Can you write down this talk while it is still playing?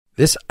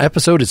This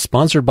episode is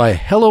sponsored by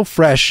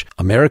HelloFresh,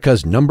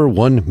 America's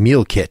 #1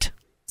 meal kit.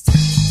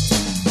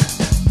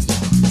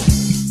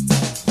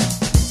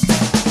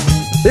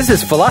 This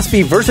is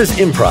Philosophy versus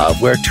Improv,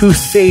 where two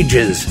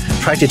sages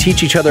try to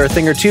teach each other a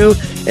thing or two,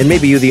 and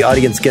maybe you, the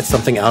audience, get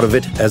something out of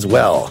it as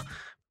well.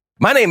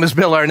 My name is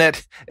Bill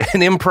Arnett,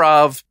 an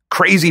improv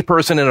crazy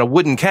person in a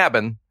wooden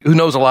cabin who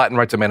knows a lot and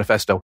writes a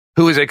manifesto,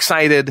 who is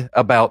excited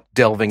about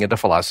delving into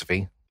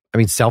philosophy. I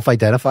mean,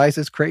 self-identifies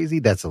as crazy?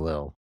 That's a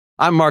little...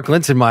 I'm Mark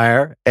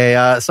Linsenmeyer,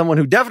 someone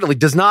who definitely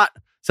does not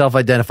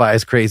self-identify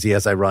as crazy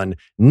as I run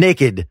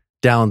naked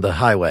down the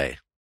highway.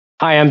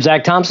 Hi, I'm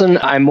Zach Thompson.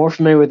 I'm more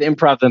familiar with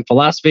improv than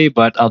philosophy,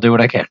 but I'll do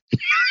what I can.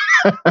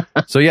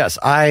 So yes,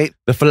 I,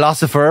 the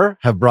philosopher,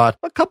 have brought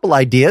a couple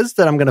ideas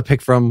that I'm going to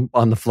pick from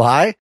on the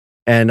fly.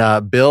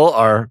 And Bill,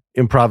 our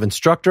improv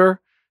instructor,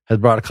 has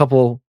brought a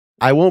couple,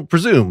 I won't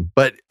presume,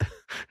 but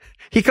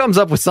he comes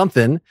up with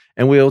something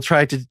and we'll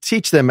try to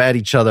teach them at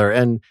each other.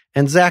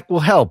 And Zach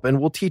will help and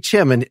we'll teach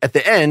him. And at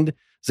the end,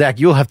 Zach,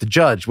 you'll have to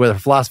judge whether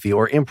philosophy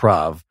or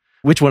improv,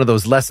 which one of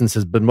those lessons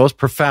has been most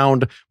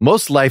profound,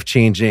 most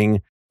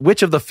life-changing,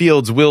 which of the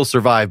fields will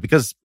survive.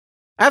 Because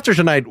after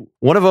tonight,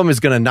 one of them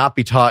is going to not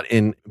be taught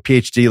in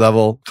PhD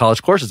level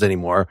college courses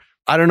anymore.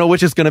 I don't know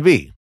which it's going to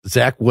be.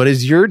 Zach, what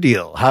is your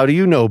deal? How do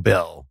you know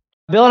Bill?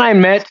 Bill and I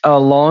met a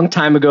long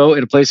time ago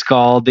at a place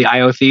called the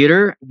IO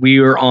Theater.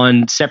 We were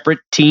on separate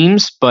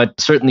teams, but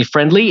certainly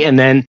friendly. And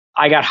then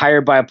I got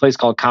hired by a place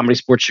called Comedy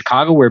Sports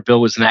Chicago, where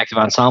Bill was an active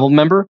ensemble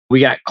member. We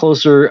got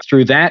closer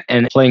through that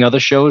and playing other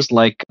shows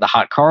like The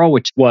Hot Carl,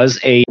 which was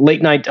a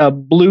late night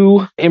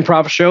blue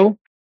improv show,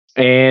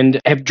 and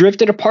have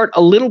drifted apart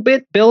a little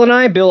bit, Bill and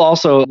I. Bill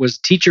also was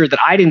a teacher that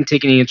I didn't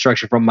take any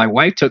instruction from. My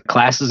wife took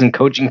classes and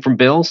coaching from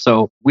Bill,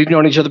 so we've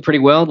known each other pretty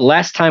well. The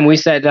last time we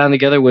sat down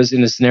together was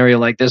in a scenario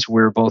like this.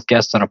 We were both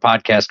guests on a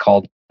podcast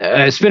called,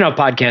 a spin-off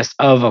podcast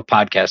of a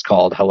podcast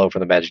called Hello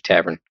from the Magic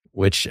Tavern.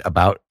 Which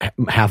about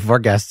half of our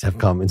guests have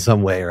come in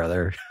some way or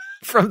other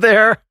from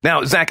there.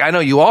 Now, Zach, I know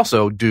you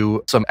also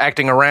do some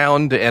acting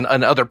around and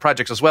other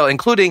projects as well,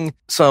 including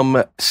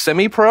some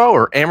semi-pro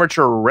or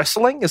amateur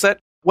wrestling. Is that,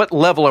 what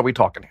level are we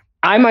talking here?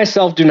 I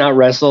myself do not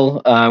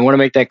wrestle. I want to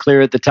make that clear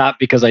at the top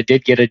because I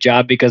did get a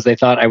job because they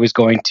thought I was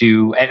going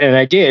to, and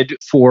I did,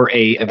 for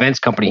a events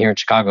company here in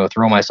Chicago,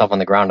 throw myself on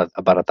the ground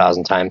about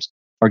 1,000 times,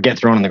 or get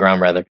thrown on the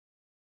ground rather.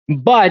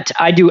 But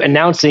I do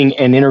announcing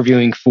and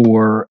interviewing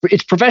for,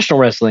 it's professional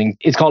wrestling.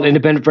 It's called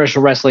independent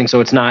professional wrestling, so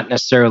it's not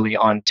necessarily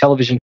on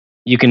television.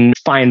 You can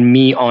find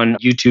me on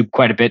YouTube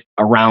quite a bit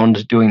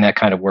around doing that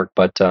kind of work,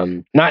 but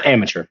not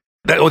amateur.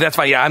 That's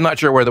fine. Yeah, I'm not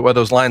sure where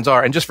those lines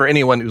are. And just for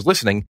anyone who's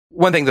listening,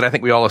 one thing that I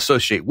think we all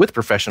associate with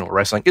professional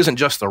wrestling isn't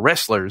just the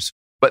wrestlers,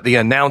 but the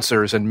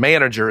announcers and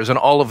managers and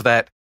all of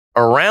that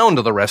around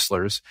the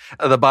wrestlers,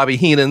 the Bobby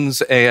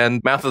Heenans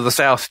and Mouth of the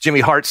South, Jimmy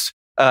Hart's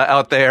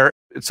out there.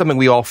 It's something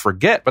we all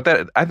forget, but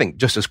that I think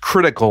just as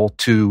critical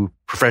to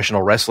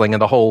professional wrestling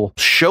and the whole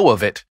show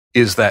of it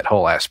is that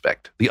whole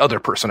aspect, the other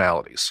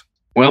personalities.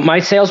 Well, my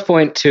sales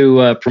point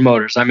to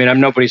promoters, I mean, I'm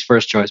nobody's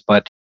first choice,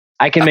 but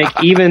I can make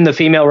even the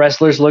female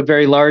wrestlers look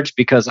very large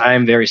because I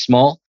am very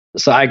small.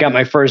 So I got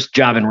my first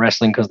job in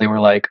wrestling because they were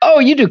like, oh,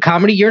 you do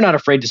comedy? You're not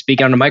afraid to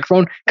speak on a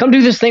microphone? Come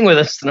do this thing with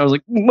us. And I was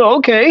like, well,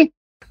 okay.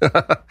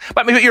 But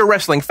I mean, you're a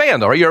wrestling fan,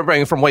 though, right? You're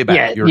bringing from way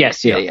back. Yeah,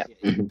 yeah.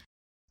 Mm-hmm.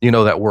 You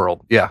know that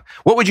world. Yeah.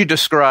 What would you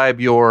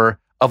describe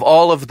of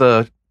all of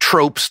the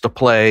tropes to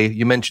play?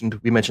 We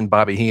mentioned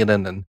Bobby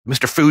Heenan and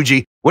Mr.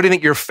 Fuji. What do you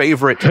think your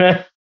favorite,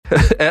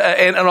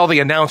 and all the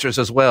announcers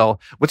as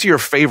well, what's your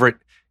favorite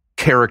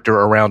character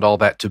around all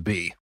that to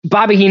be?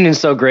 Bobby Heenan's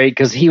so great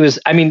because he was,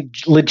 I mean,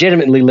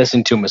 legitimately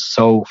listening to him was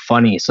so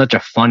funny, such a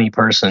funny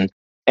person.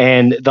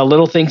 And the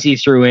little things he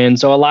threw in.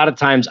 So a lot of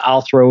times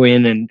I'll throw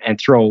in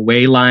and throw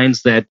away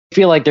lines that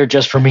feel like they're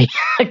just for me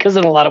because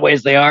in a lot of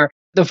ways they are.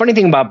 The funny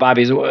thing about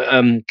Bobby is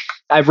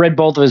I've read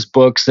both of his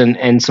books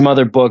and some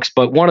other books,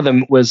 but one of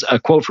them was a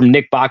quote from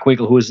Nick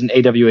Bockwinkel, who was an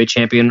AWA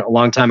champion a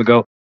long time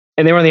ago.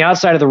 And they were on the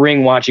outside of the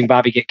ring watching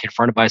Bobby get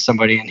confronted by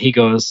somebody. And he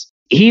goes,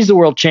 he's the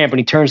world champ. And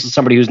he turns to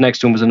somebody who's next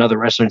to him, was another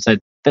wrestler, and said,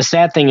 the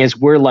sad thing is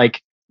we're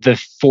like the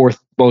fourth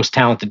most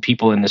talented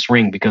people in this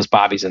ring because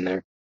Bobby's in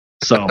there.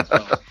 So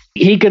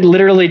he could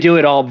literally do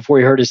it all before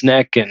he hurt his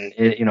neck. And,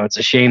 it's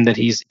a shame that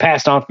he's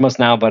passed on from us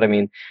now.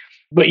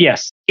 But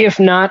yes, if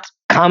not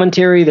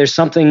commentary, there's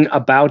something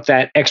about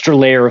that extra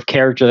layer of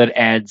character that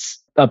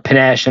adds a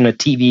panache and a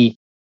TV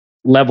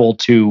level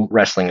to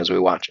wrestling as we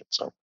watch it.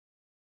 So,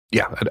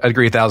 yeah, I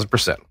agree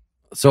 1,000%.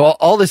 So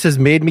all this has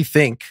made me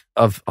think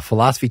of a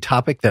philosophy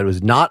topic that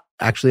was not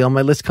actually on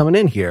my list coming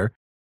in here,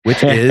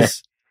 which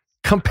is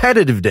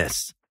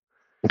competitiveness.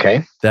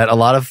 Okay. That a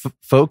lot of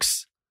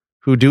folks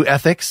who do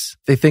ethics,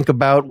 they think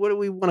about, what do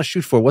we want to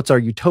shoot for? What's our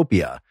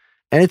utopia?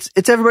 And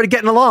it's everybody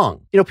getting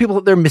along. People,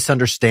 their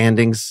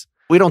misunderstandings.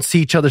 We don't see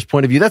each other's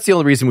point of view. That's the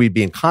only reason we'd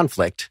be in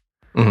conflict.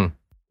 Mm-hmm.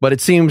 But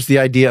it seems the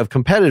idea of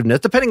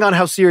competitiveness, depending on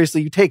how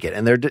seriously you take it,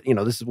 and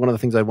this is one of the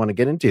things I want to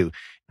get into.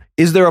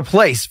 Is there a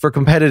place for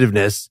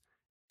competitiveness?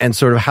 And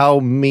sort of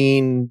how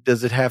mean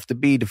does it have to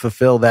be to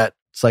fulfill that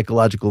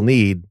psychological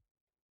need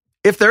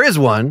if there is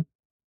one,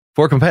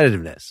 for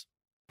competitiveness?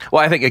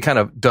 Well, I think it kind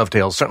of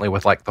dovetails certainly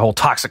with like the whole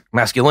toxic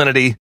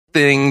masculinity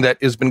thing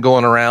that has been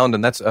going around.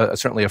 And that's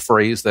certainly a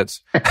phrase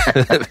that's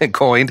been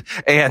coined.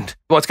 And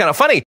well, it's kind of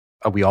funny.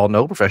 We all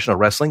know professional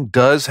wrestling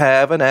does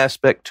have an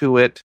aspect to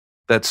it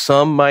that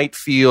some might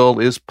feel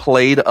is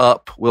played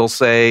up, we'll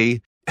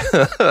say,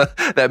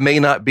 that may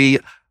not be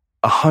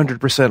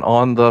 100%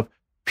 on the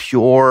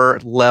pure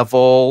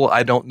level.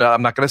 I don't know.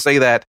 I'm not going to say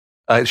that.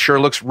 It sure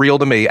looks real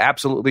to me.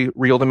 Absolutely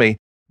real to me.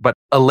 But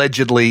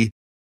allegedly,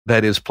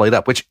 that is played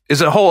up, which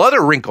is a whole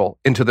other wrinkle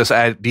into this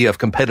idea of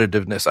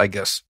competitiveness, I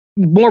guess.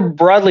 More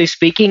broadly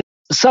speaking,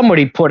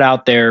 somebody put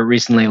out there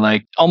recently,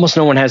 like almost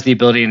no one has the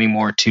ability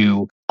anymore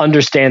to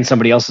understand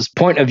somebody else's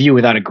point of view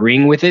without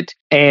agreeing with it.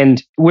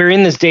 And we're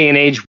in this day and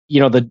age,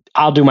 the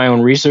I'll do my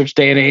own research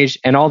day and age.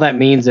 And all that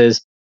means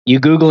is you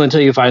Google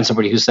until you find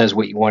somebody who says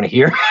what you want to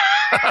hear.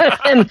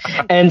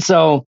 and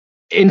so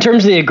in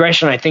terms of the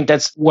aggression, I think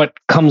that's what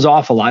comes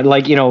off a lot.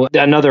 Like,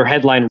 another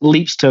headline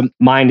leaps to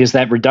mind is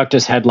that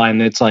reductist headline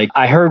that's like,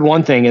 I heard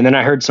one thing and then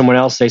I heard someone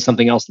else say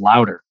something else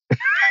louder.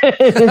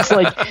 It's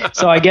like,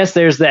 so I guess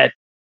there's that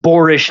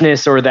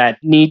boorishness or that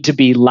need to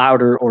be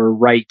louder or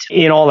right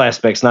in all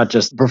aspects, not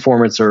just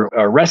performance or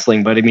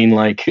wrestling, but I mean,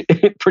 like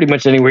pretty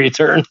much anywhere you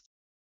turn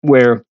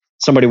where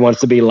somebody wants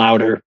to be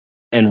louder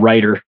and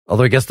righter.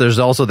 Although I guess there's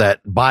also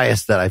that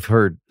bias that I've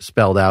heard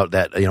spelled out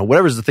that,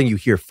 whatever's the thing you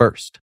hear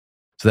first.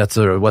 So that's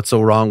what's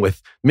so wrong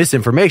with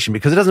misinformation,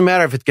 because it doesn't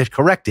matter if it gets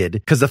corrected,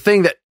 because the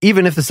thing that,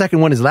 even if the second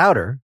one is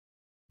louder,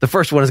 the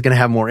first one is going to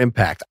have more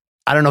impact.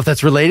 I don't know if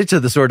that's related to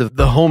the sort of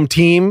the home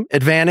team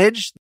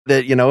advantage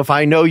that, if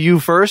I know you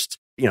first,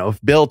 if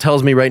Bill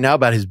tells me right now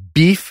about his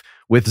beef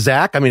with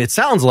Zach, I mean, it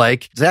sounds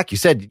like, Zach, you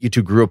said you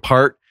two grew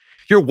apart.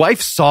 Your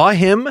wife saw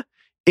him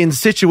in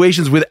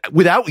situations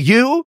without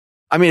you.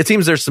 I mean, it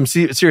seems there's some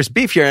serious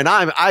beef here, and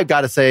I've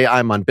got to say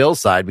I'm on Bill's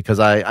side because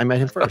I met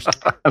him first.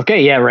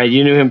 Okay, yeah, right.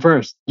 You knew him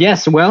first.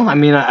 Yes, well, I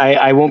mean,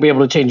 I won't be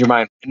able to change your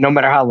mind, no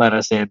matter how loud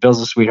I say it.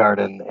 Bill's a sweetheart,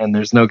 and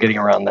there's no getting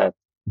around that.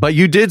 But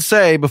you did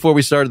say before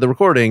we started the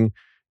recording,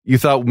 you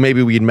thought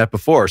maybe we'd met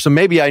before. So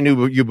maybe I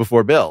knew you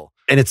before Bill,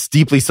 and it's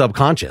deeply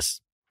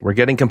subconscious. We're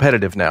getting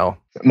competitive now.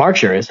 Mark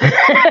sure is.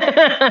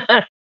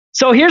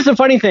 So here's the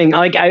funny thing,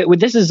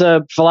 this is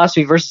a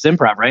philosophy versus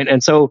improv, right?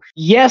 And so,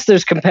 yes,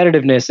 there's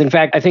competitiveness. In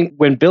fact, I think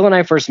when Bill and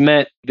I first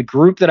met, the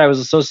group that I was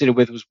associated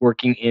with was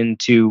working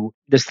into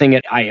this thing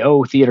at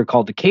I.O. Theater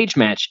called The Cage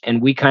Match.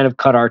 And we kind of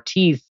cut our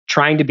teeth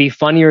trying to be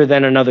funnier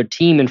than another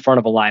team in front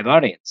of a live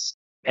audience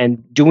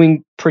and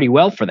doing pretty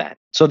well for that.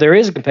 So there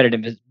is a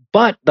competitiveness.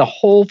 But the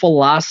whole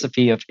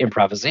philosophy of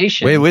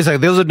improvisation. Wait a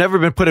second. Those have never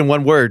been put in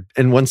one word,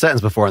 in one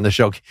sentence before on the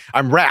show.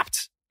 I'm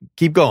wrapped.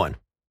 Keep going.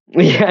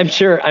 Yeah,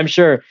 I'm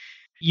sure.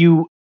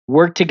 You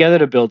work together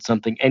to build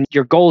something, and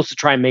your goal is to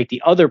try and make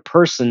the other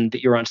person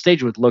that you're on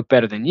stage with look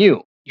better than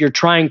you. You're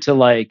trying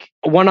to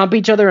one-up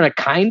each other in a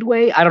kind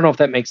way. I don't know if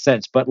that makes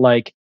sense, but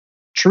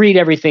treat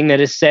everything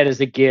that is said as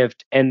a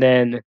gift. And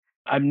then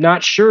I'm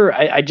not sure.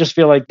 I just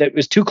feel like that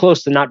was too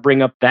close to not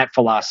bring up that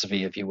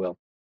philosophy, if you will.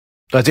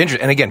 That's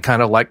interesting. And again,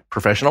 kind of like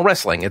professional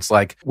wrestling. It's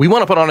like, we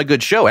want to put on a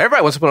good show.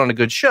 Everybody wants to put on a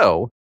good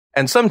show.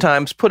 And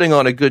sometimes putting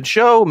on a good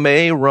show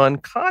may run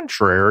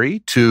contrary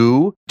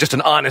to just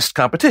an honest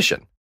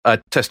competition, a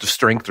test of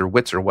strength or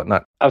wits or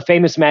whatnot. A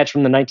famous match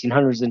from the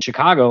 1900s in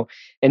Chicago,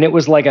 and it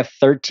was like a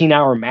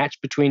 13-hour match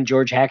between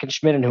George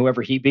Hackenschmidt and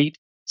whoever he beat.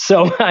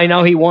 So I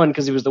know he won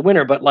because he was the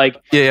winner, but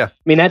yeah. I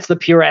mean, that's the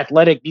pure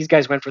athletic. These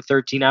guys went for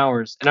 13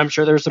 hours, and I'm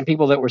sure there were some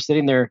people that were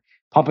sitting there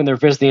pumping their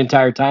fist the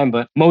entire time,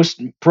 but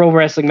most pro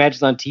wrestling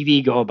matches on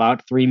TV go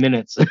about 3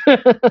 minutes.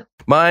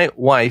 My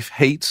wife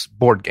hates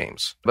board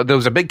games, but there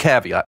was a big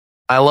caveat.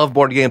 I love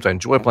board games. I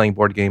enjoy playing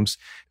board games.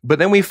 But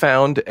then we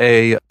found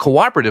a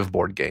cooperative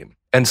board game,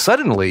 and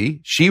suddenly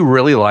she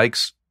really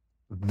likes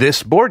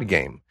this board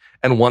game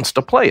and wants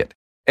to play it.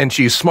 And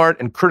she's smart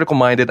and critical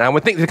minded. I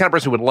would think the kind of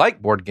person who would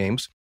like board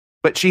games,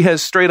 but she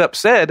has straight up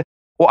said,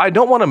 well, I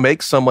don't want to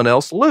make someone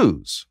else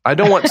lose. I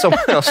don't want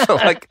someone else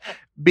to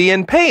be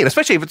in pain,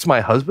 especially if it's my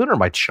husband or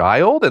my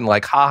child and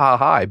ha,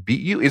 I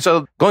beat you. And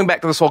so going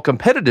back to this whole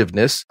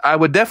competitiveness, I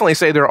would definitely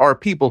say there are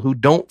people who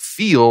don't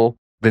feel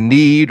the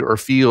need or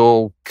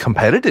feel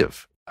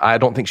competitive. I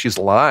don't think she's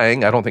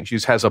lying. I don't think she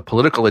has a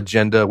political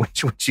agenda when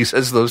she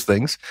says those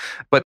things.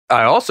 But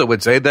I also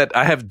would say that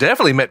I have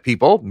definitely met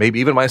people, maybe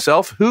even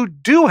myself, who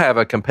do have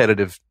a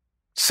competitive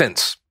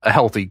sense, a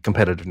healthy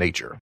competitive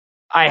nature.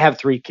 I have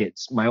 3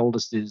 kids. My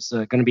oldest is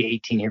going to be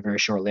 18 here very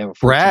shortly. I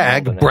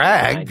have a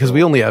brag, because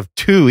we only have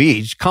 2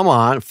 each. Come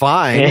on,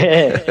 fine.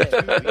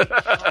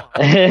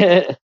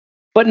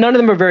 But none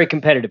of them are very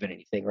competitive in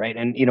anything, right?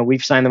 And,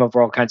 we've signed them up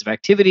for all kinds of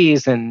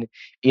activities. And,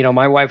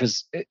 my wife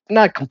is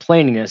not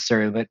complaining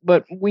necessarily,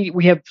 but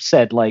we have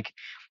said,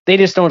 they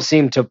just don't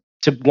seem to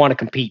want to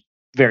compete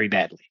very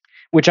badly,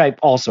 which I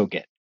also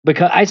get.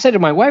 Because I said to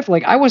my wife,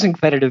 I wasn't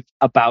competitive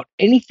about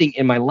anything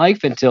in my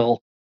life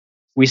until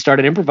we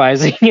started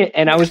improvising,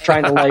 and I was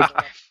trying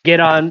to get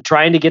on,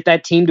 trying to get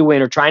that team to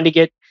win or trying to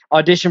get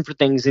audition for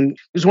things. And it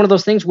was one of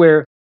those things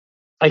where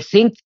I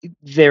think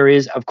there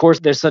is, of course,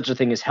 there's such a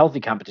thing as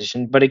healthy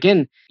competition. But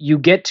again, you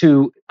get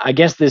to, I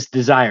guess, this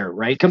desire,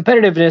 right?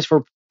 Competitiveness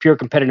for pure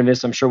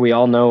competitiveness. I'm sure we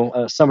all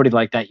know somebody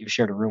like that you've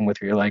shared a room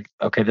with where you're like,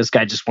 okay, this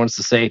guy just wants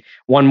to say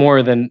one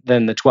more than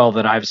the 12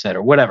 that I've said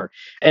or whatever.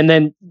 And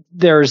then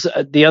there's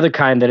the other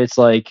kind that it's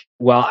like,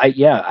 well,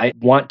 I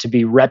want to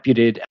be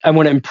reputed. I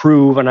want to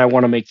improve and I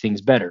want to make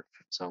things better.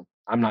 So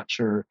I'm not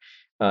sure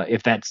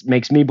if that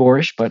makes me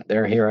boorish, but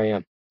here I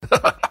am.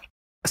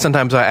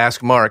 Sometimes I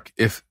ask Mark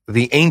if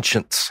the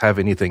ancients have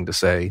anything to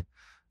say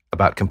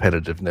about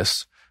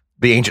competitiveness,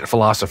 the ancient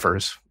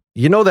philosophers.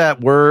 You know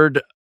that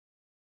word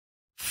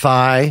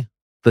thigh,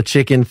 the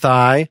chicken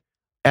thigh,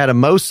 add a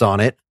mos on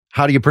it.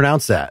 How do you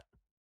pronounce that?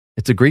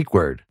 It's a Greek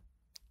word.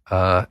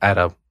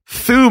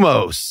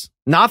 Thumos,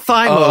 not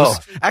thymos. Oh.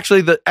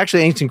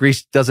 Actually, ancient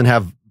Greece doesn't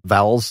have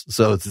vowels,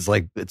 so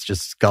it's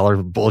just scholar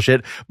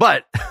bullshit.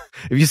 But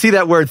if you see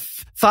that word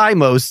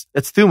thymos,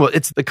 it's thumos.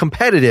 It's the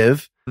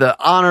competitive, the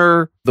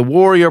honor, the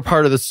warrior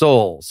part of the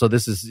soul. So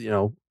this is,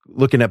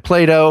 looking at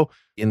Plato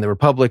in the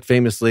Republic,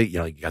 famously,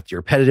 you got your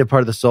repetitive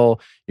part of the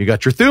soul, you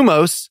got your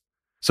thumos,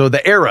 so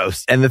the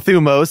eros and the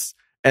thumos,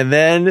 and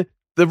then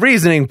the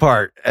reasoning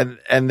part,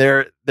 and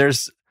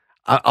there's.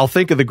 I'll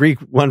think of the Greek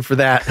one for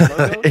that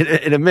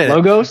in a minute.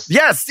 Logos?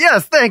 Yes,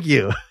 thank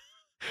you.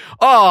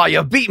 Oh,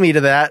 you beat me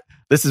to that.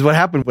 This is what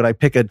happened when I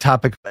pick a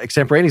topic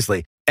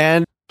extemporaneously.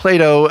 And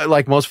Plato,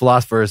 like most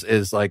philosophers,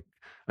 is like,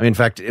 in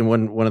fact, in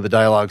one of the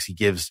dialogues, he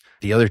gives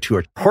the other two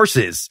are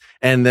horses,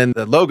 and then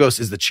the logos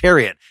is the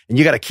chariot. And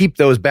you got to keep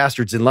those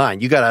bastards in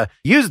line. You got to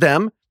use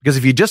them, because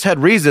if you just had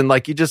reason,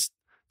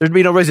 there'd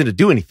be no reason to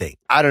do anything.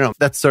 I don't know.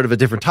 That's sort of a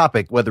different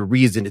topic, whether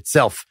reason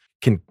itself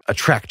can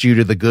attract you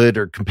to the good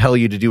or compel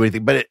you to do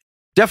anything. But it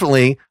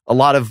definitely, a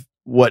lot of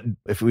what,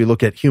 if we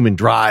look at human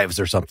drives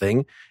or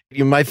something,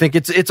 you might think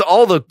it's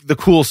all the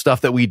cool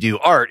stuff that we do.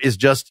 Art is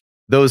just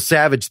those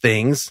savage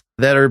things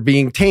that are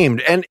being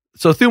tamed. And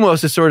so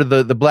thumos is sort of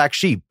the black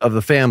sheep of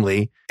the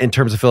family in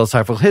terms of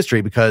philosophical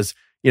history, because,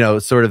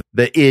 sort of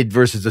the id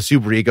versus the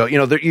superego.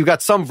 You've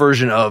got some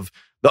version of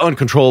the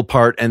uncontrolled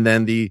part and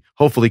then the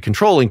hopefully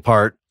controlling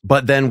part.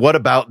 But then what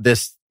about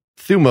this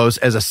thumos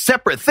as a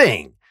separate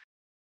thing?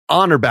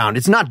 Honor bound.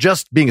 It's not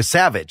just being a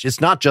savage. It's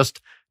not just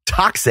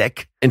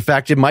toxic. In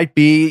fact, it might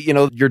be,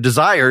 your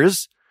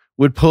desires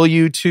would pull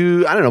you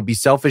to, be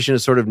selfish in a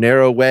sort of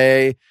narrow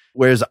way,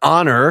 whereas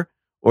honor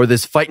or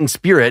this fighting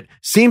spirit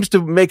seems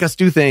to make us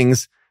do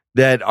things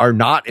that are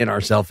not in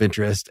our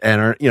self-interest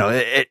and are,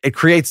 it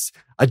creates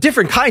a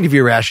different kind of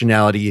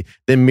irrationality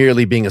than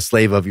merely being a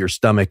slave of your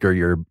stomach or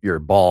your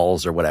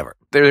balls or whatever.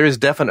 There is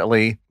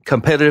definitely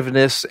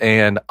competitiveness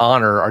and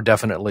honor are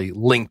definitely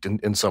linked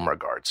in some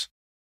regards.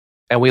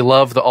 And we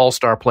love the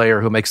all-star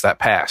player who makes that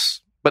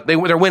pass. But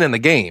they're winning the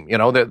game.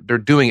 They're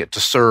doing it to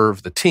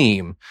serve the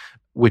team,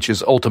 which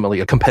is ultimately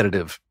a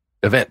competitive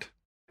event.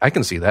 I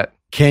can see that.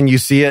 Can you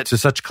see it to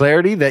such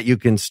clarity that you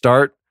can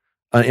start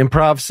an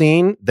improv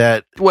scene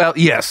that, well,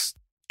 yes,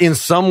 in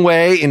some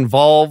way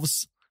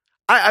involves,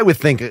 I would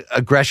think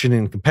aggression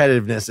and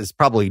competitiveness is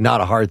probably not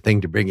a hard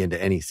thing to bring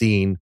into any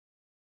scene.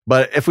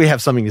 But if we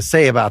have something to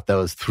say about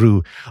those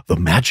through the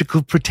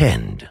magical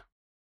pretend.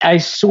 I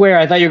swear,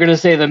 I thought you were going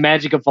to say the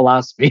magic of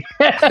philosophy.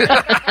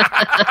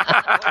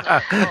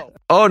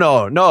 Oh,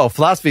 no.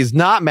 Philosophy is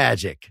not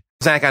magic.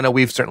 Zach, I know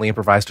we've certainly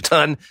improvised a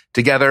ton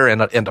together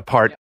and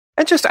apart.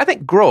 And just, I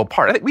think, grow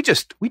apart. I think we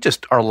just,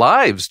 our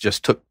lives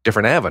just took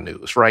different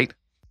avenues, right?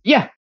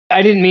 Yeah.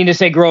 I didn't mean to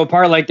say grow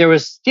apart. Like there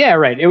was, yeah,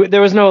 right.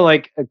 There was no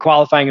like a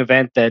qualifying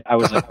event that I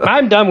was like,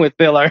 I'm done with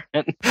Bill.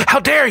 How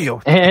dare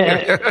you?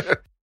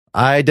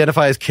 I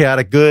identify as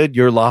chaotic good.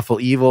 You're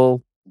lawful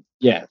evil.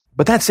 Yeah.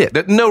 But that's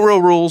it. No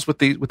real rules with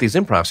these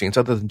improv scenes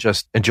other than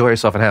just enjoy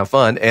yourself and have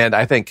fun. And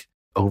I think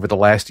over the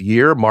last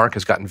year, Mark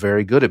has gotten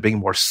very good at being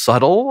more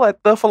subtle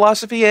at the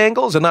philosophy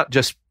angles and not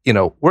just,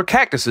 we're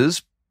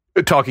cactuses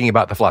talking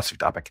about the philosophy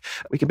topic.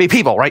 We can be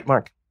people, right,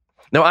 Mark?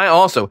 No,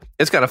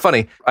 it's kind of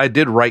funny. I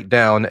did write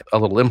down a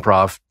little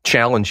improv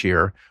challenge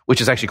here, which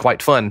is actually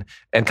quite fun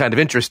and kind of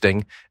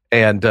interesting.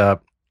 And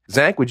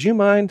Zach, would you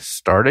mind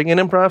starting an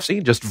improv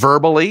scene just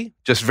verbally,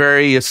 just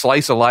very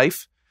slice of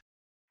life?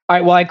 All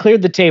right, well, I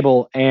cleared the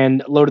table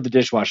and loaded the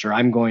dishwasher.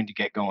 I'm going to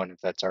get going,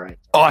 if that's all right.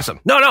 Awesome.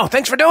 No,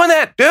 thanks for doing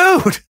that,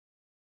 dude.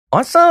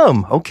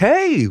 Awesome.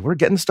 Okay, we're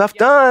getting stuff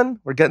done.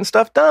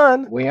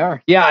 We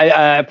are. Yeah,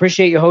 I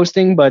appreciate you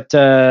hosting, but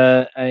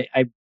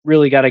I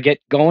really got to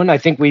get going. I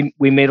think we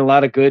made a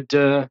lot of good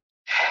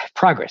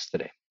progress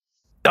today.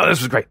 Oh,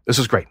 this was great.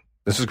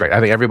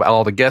 I think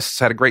all the guests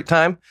had a great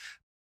time.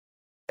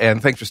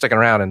 And thanks for sticking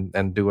around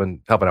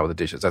and helping out with the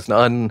dishes. I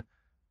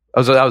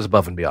was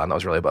above and beyond. I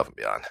was really above and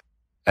beyond.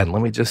 And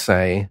let me just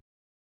say,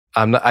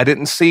 I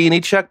didn't see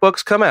any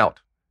checkbooks come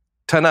out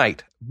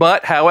tonight.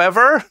 But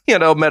however,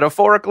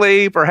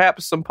 metaphorically,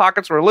 perhaps some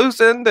pockets were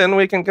loosened and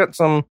we can get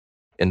some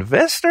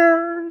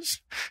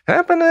investors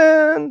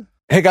happening.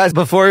 Hey guys,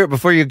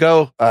 before you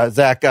go,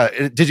 Zach,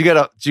 did you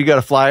get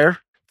a flyer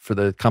for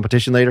the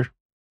competition later?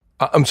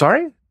 I'm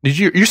sorry?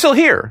 You're still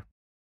here?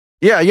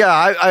 Yeah.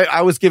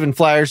 I was giving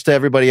flyers to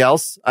everybody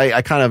else.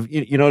 I kind of,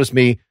 you noticed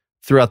me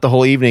throughout the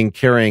whole evening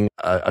carrying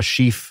a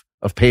sheaf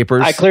of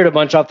papers. I cleared a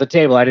bunch off the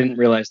table. I didn't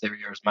realize they were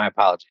yours. My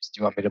apologies. Do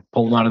you want me to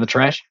pull them out of the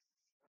trash?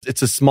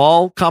 It's a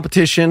small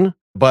competition,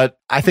 but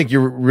I think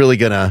you're really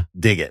going to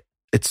dig it.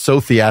 It's so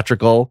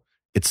theatrical.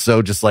 It's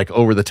so just like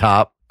over the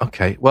top.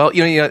 Okay. Well,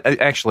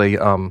 actually,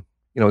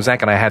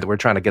 Zach and I we're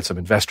trying to get some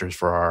investors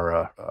for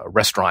our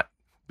restaurant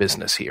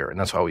business here. And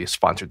that's why we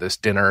sponsored this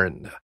dinner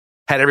and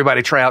had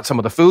everybody try out some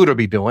of the food we'll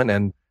be doing.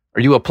 And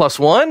are you a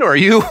 +1 or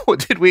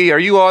are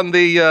you on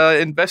the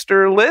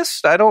investor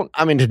list?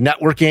 I'm into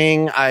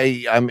networking.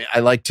 I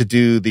like to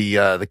do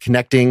the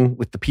connecting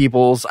with the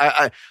peoples.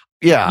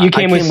 Yeah. You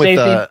came with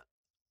Stacey?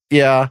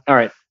 Yeah. All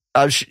right.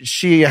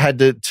 She had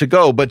to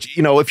go, but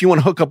if you want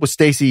to hook up with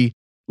Stacey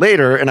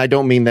later, and I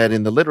don't mean that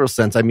in the literal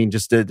sense, I mean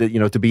just to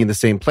be in the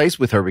same place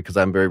with her because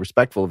I'm very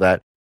respectful of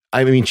that.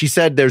 I mean, she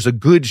said there's a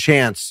good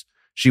chance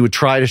she would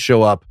try to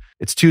show up.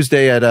 It's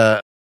Tuesday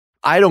at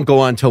I don't go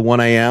on until 1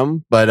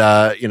 a.m.,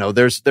 but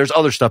there's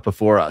other stuff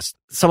before us.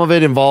 Some of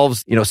it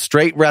involves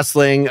straight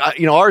wrestling.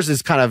 Ours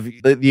is kind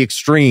of the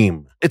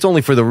extreme. It's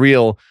only for the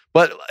real,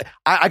 but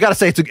I gotta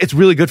say it's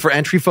really good for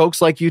entry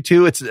folks like you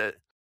two. It's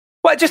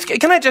well, I just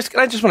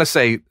want to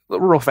say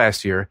real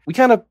fast here. We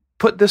kind of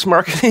put this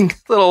marketing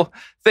little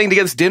thing to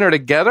get this dinner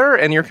together,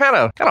 and you're kind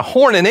of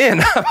horning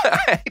in.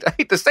 I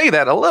hate to say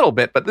that a little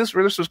bit, but this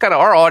was kind of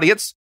our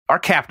audience, our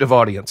captive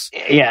audience.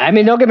 Yeah, I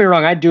mean, don't get me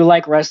wrong. I do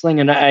like wrestling,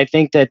 and I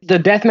think that the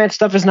deathmatch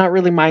stuff is not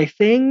really my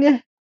thing.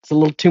 It's a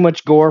little too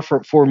much gore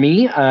for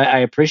me. I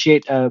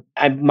appreciate.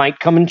 I might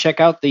come and check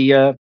out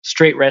the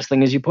straight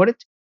wrestling, as you put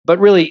it. But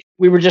really,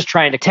 we were just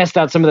trying to test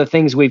out some of the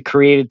things we've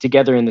created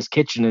together in this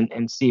kitchen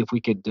and see if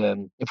we could,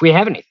 if we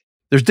have anything.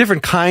 There's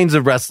different kinds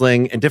of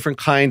wrestling and different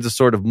kinds of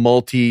sort of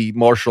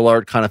multi-martial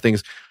art kind of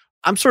things.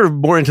 I'm sort of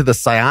more into the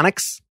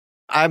psionics.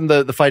 I'm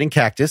the fighting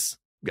cactus.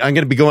 I'm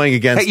going to be going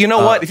against... Hey, you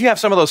know what? If you have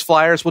some of those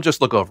flyers, we'll just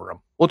look over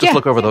them. We'll just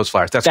look over those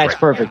flyers. That's great.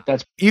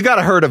 Perfect. You got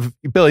to heard of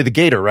Billy the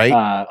Gator, right?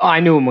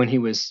 I knew him when he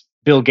was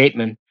Bill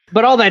Gateman.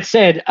 But all that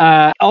said,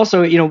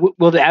 also,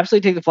 we'll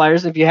absolutely take the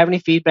flyers. If you have any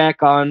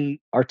feedback on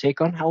our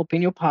take on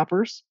jalapeno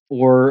poppers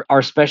or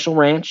our special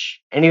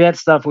ranch, any of that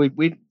stuff,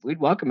 we'd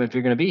welcome if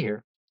you're going to be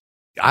here.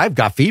 I've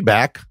got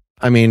feedback.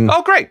 I mean,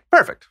 oh, great,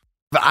 perfect.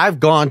 I've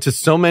gone to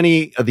so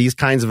many of these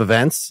kinds of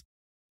events,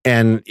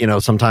 and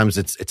sometimes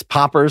it's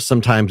poppers,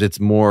 sometimes it's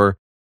more.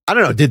 I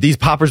don't know. Did these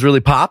poppers really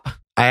pop?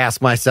 I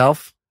ask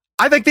myself.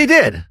 I think they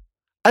did.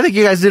 I think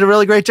you guys did a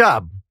really great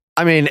job.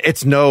 I mean,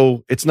 it's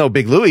no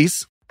Big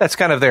Louie's. That's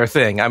kind of their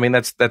thing. I mean,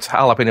 that's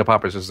jalapeno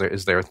poppers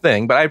is their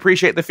thing. But I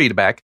appreciate the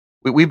feedback.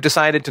 We've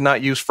decided to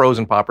not use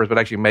frozen poppers, but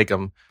actually make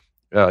them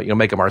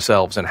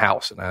ourselves in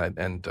house.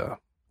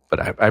 But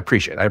I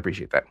appreciate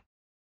that.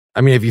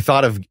 I mean, have you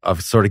thought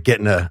of sort of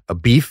getting a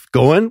beef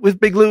going with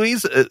Big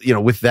Louie's?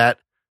 With that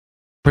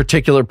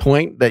particular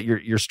point that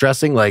you're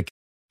stressing, like,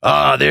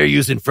 they're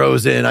using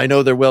frozen. I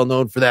know they're well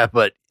known for that,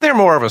 but they're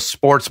more of a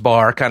sports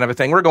bar kind of a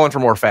thing. We're going for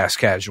more fast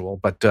casual,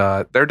 but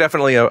they're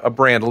definitely a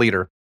brand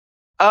leader.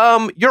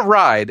 Your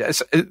ride.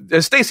 Has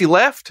Stacey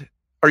left?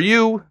 Are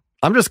you?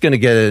 I'm just going to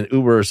get an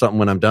Uber or something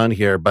when I'm done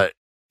here. But,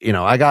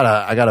 I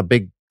got a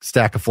big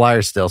stack of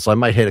flyers still. So I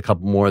might hit a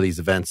couple more of these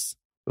events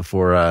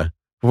before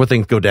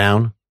things go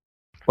down.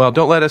 Well,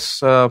 don't let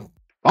us. Don't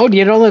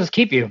let us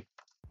keep you.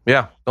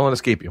 Yeah. Don't let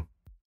us keep you.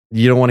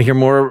 You don't want to hear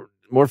more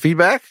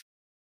feedback?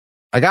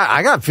 I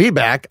got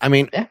feedback. I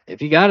mean, yeah,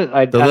 if you got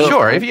it,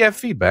 sure. If you have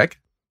feedback,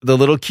 the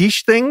little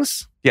quiche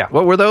things. Yeah.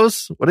 What were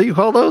those? What do you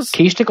call those?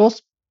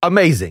 Quicheticles.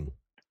 Amazing.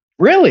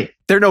 Really?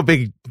 They're no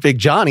big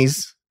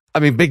Johnny's. I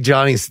mean, Big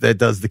Johnny's that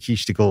does the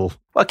quicheticle.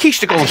 Well,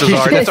 quicheticles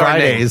is our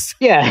name.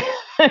 Yeah.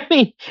 I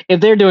mean, if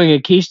they're doing a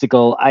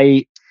quicheticle,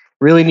 I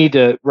really need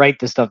to write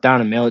this stuff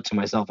down and mail it to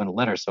myself in a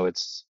letter. So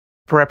it's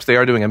perhaps they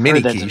are doing a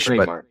mini quiche,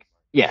 but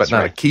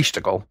not a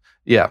quicheticle.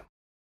 Yeah.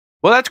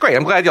 Well, that's great.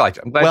 I'm glad you liked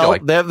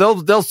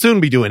it. They'll soon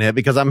be doing it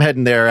because I'm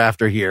heading there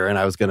after here, and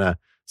I was gonna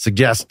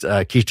suggest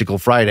Quicheticle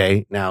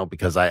Friday now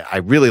because I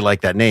really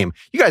like that name.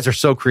 You guys are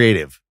so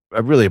creative. I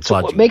really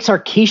applaud you. What makes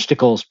our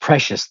quicheticles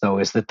precious, though,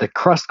 is that the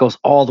crust goes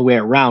all the way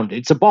around.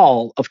 It's a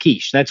ball of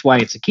quiche. That's why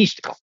it's a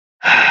quicheticle.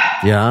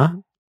 Yeah,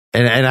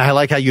 and I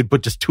like how you'd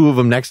put just two of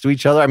them next to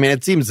each other. I mean,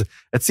 it seems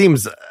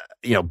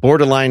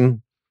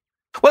borderline.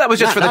 Well, that was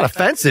just not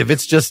offensive.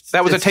 It's just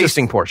that was a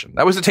tasting portion.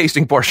 That was a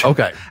tasting portion.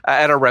 Okay,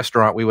 at a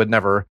restaurant, we would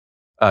never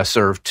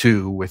serve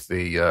two with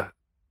the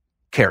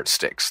carrot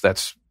sticks.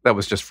 That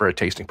was just for a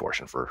tasting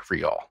portion for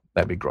y'all.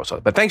 That'd be gross.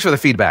 But thanks for the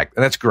feedback.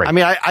 That's great. I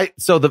mean,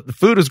 so the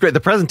food was great. The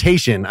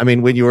presentation, I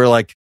mean, when you were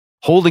like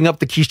holding up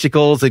the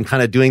quicheticles and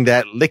kind of doing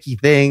that licky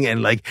thing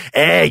and like,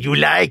 hey, you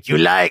like,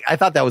 I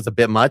thought that was a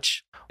bit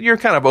much. You're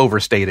kind of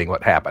overstating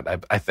what happened,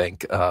 I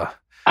think.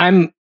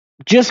 I'm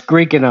just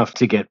Greek enough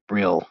to get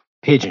real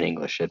pidgin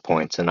English at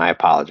points, and I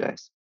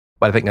apologize.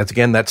 But I think that's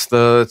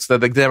the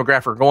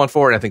demographic we're going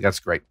for, and I think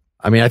that's great.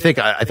 I mean, I think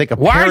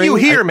why are you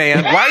here,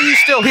 man? Why are you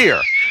still here?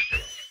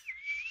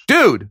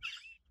 Dude,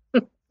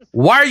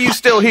 why are you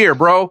still here,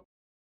 bro?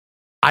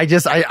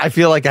 I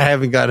feel like I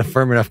haven't got a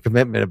firm enough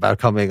commitment about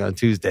coming on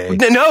Tuesday.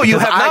 No, you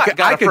have not.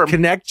 I could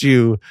connect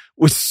you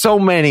with so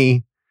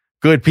many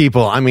good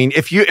people. I mean,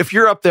 if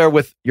you're up there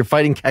with your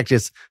Fighting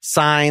Cactus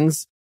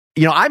signs,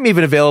 I'm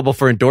even available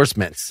for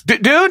endorsements.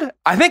 Dude,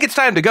 I think it's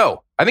time to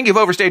go. I think you've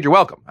overstayed your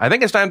welcome. I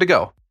think it's time to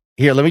go.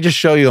 Here, let me just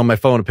show you on my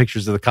phone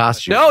pictures of the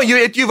costume. No,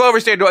 you've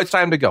overstayed. It's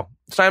time to go.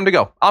 It's time to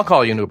go. I'll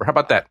call you an Uber. How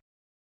about that?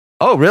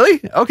 Oh,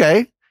 really?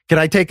 Okay. Can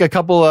I take a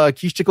couple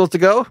Quicheticles to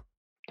go?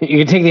 You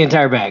can take the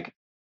entire bag.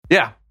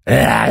 Yeah.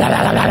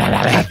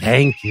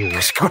 Thank you.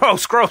 It's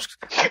gross.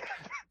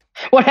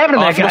 What happened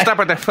to that guy? Stop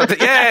right there.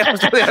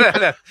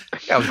 Yeah,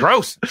 that was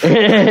gross.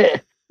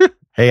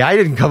 Hey, I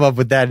didn't come up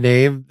with that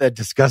name, that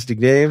disgusting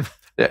name.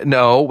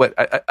 No, but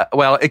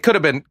well, it could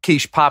have been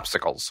quiche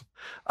popsicles.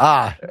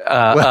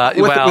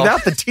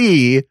 Without the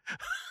T,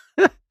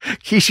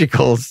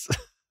 Quicheticles.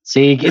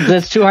 See,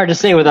 that's too hard to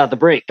say without the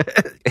break.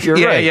 You're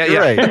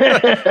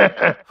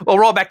right. We'll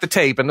roll back the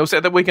tape and they'll say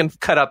that we can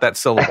cut out that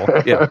syllable.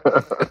 Yeah.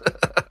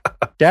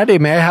 Daddy,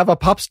 may I have a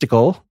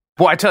popsicle?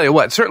 Well, I tell you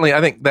what, certainly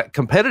I think that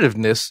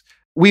competitiveness,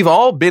 we've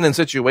all been in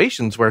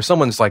situations where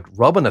someone's like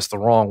rubbing us the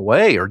wrong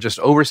way or just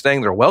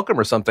overstaying their welcome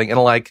or something. And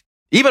like,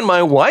 even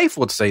my wife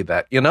would say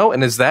that,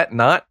 and is that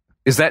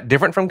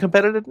different from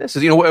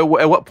competitiveness?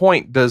 At what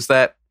point does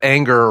that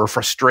anger or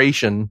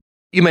frustration,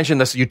 you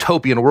mentioned this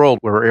utopian world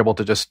where we're able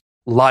to just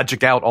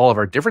logic out all of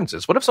our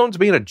differences. What if someone's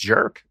being a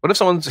jerk? What if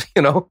someone's,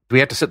 do we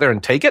have to sit there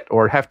and take it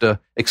or have to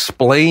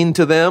explain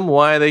to them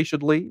why they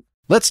should leave?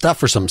 Let's stop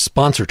for some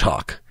sponsor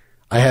talk.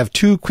 I have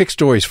 2 quick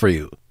stories for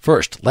you.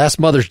 First, last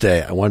Mother's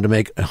Day, I wanted to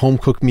make a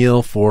home-cooked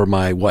meal for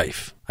my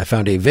wife. I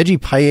found a veggie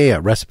paella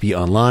recipe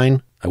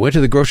online. I went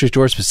to the grocery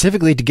store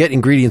specifically to get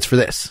ingredients for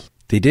this.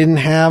 They didn't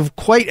have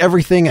quite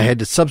everything. I had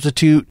to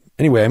substitute.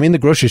 Anyway, I'm in the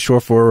grocery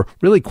store for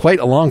really quite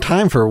a long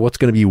time for what's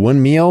going to be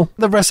one meal.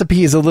 The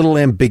recipe is a little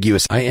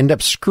ambiguous. I end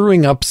up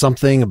screwing up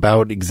something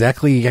about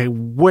exactly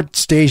what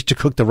stage to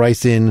cook the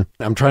rice in.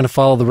 I'm trying to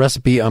follow the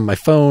recipe on my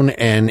phone,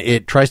 and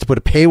it tries to put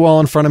a paywall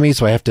in front of me,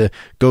 so I have to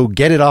go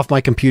get it off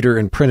my computer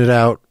and print it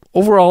out.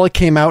 Overall, it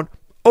came out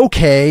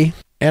okay,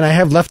 and I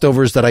have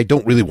leftovers that I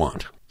don't really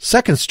want.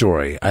 Second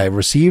story, I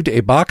received a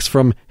box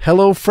from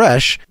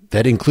HelloFresh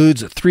that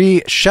includes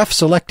 3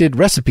 chef-selected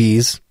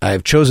recipes.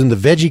 I've chosen the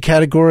veggie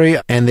category,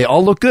 and they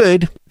all look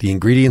good. The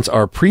ingredients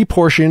are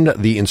pre-portioned,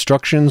 the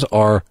instructions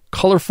are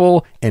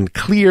colorful and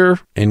clear,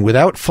 and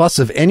without fuss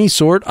of any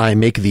sort, I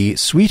make the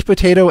sweet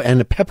potato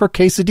and pepper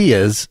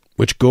quesadillas,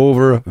 which go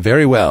over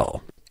very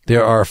well.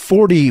 There are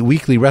 40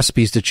 weekly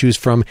recipes to choose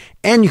from,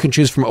 and you can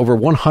choose from over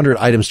 100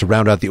 items to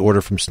round out the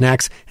order, from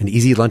snacks and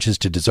easy lunches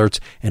to desserts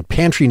and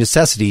pantry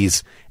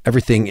necessities.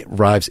 Everything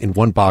arrives in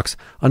one box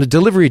on a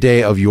delivery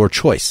day of your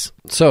choice.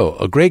 So,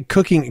 a great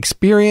cooking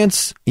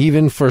experience,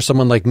 even for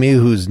someone like me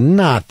who's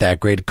not that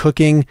great at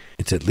cooking.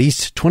 It's at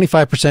least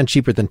 25%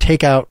 cheaper than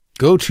takeout.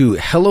 Go to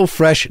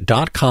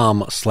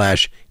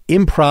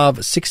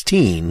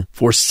hellofresh.com/improv16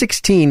 for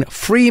 16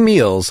 free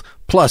meals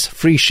plus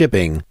free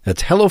shipping.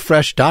 That's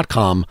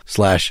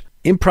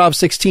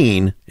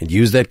hellofresh.com/improv16 and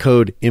use that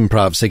code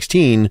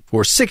improv16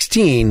 for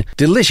 16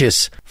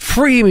 delicious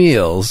free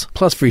meals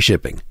plus free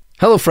shipping.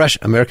 HelloFresh,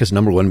 America's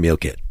 #1 meal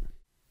kit.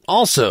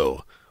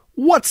 Also,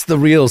 what's the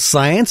real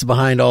science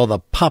behind all the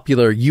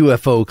popular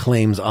UFO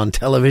claims on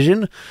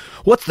television?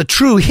 What's the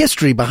true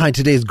history behind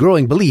today's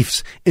growing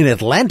beliefs in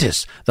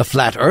Atlantis, the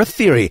flat earth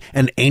theory,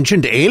 and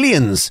ancient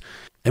aliens?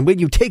 And when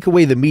you take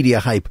away the media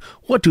hype,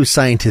 what do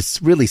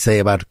scientists really say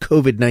about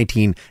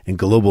COVID-19 and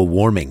global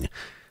warming?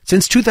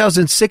 Since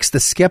 2006, the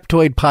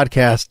Skeptoid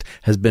podcast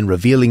has been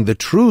revealing the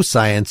true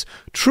science,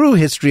 true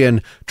history,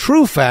 and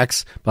true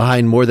facts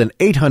behind more than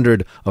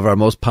 800 of our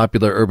most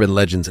popular urban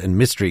legends and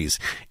mysteries.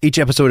 Each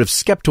episode of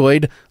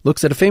Skeptoid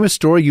looks at a famous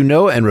story you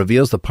know and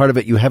reveals the part of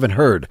it you haven't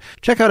heard.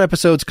 Check out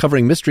episodes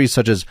covering mysteries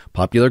such as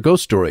popular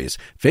ghost stories,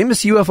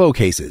 famous UFO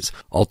cases,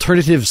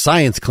 alternative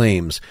science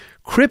claims,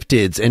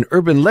 cryptids and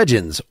urban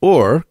legends,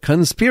 or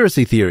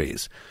conspiracy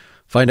theories.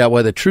 Find out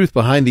why the truth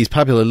behind these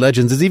popular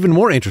legends is even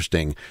more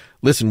interesting.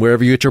 Listen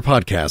wherever you get your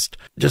podcast.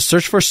 Just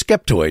search for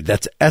Skeptoid,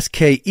 that's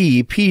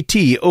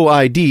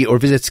Skeptoid, or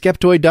visit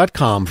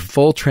Skeptoid.com for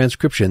full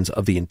transcriptions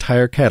of the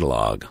entire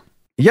catalog.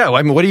 Yeah,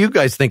 I mean, what do you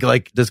guys think?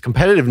 Like, does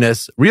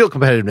competitiveness, real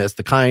competitiveness,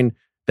 the kind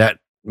that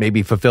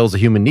maybe fulfills a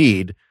human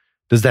need,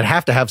 does that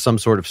have to have some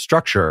sort of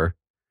structure?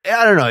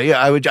 I don't know.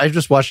 Yeah, I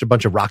just watched a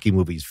bunch of Rocky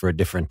movies for a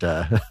different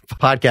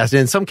podcast.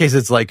 And in some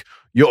cases, it's like,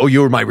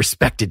 you're my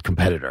respected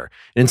competitor.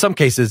 And in some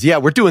cases, yeah,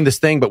 we're doing this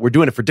thing, but we're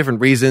doing it for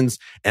different reasons.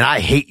 And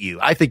I hate you.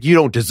 I think you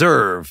don't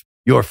deserve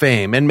your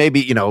fame. And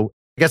maybe, I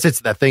guess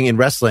it's that thing in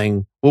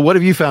wrestling. Well, what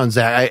have you found,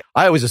 Zach?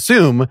 I always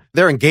assume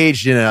they're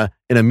engaged in a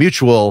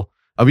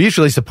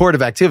mutually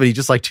supportive activity,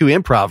 just like 2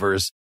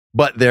 improvers,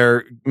 but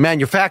they're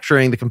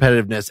manufacturing the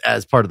competitiveness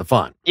as part of the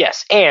fun.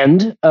 Yes.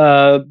 And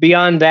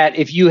beyond that,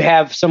 if you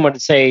have someone to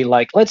say,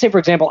 like, let's say, for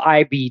example,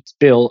 I beat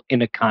Bill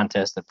in a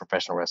contest of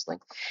professional wrestling,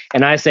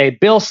 and I say,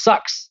 Bill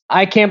sucks.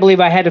 I can't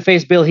believe I had to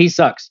face Bill. He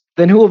sucks.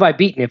 Then who have I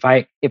beaten if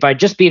I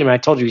just beat him and I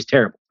told you he's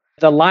terrible?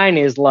 The line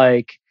is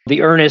like,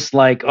 the earnest,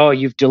 like, oh,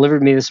 you've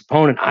delivered me this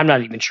opponent. I'm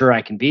not even sure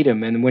I can beat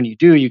him. And when you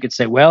do, you could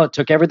say, well, it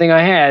took everything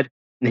I had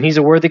and he's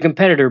a worthy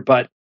competitor,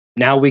 but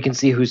now we can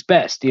see who's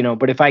best,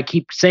 But if I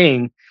keep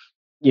saying,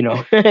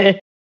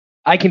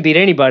 I can beat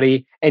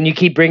anybody and you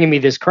keep bringing me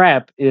this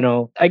crap,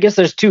 I guess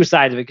there's two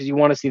sides of it because you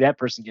want to see that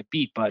person get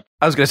beat. But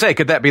I was going to say,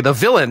 could that be the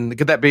villain?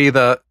 Could that be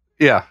the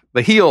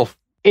heel?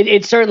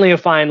 It's certainly a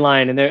fine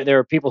line, and there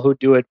are people who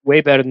do it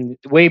way better than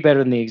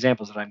the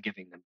examples that I'm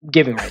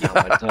giving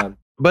right now.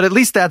 But at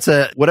least that's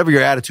whatever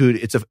your attitude,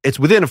 it's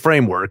within a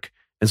framework,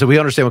 and so we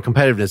understand what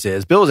competitiveness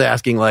is. Bill was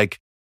asking, like,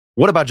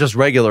 what about just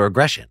regular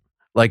aggression?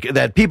 Like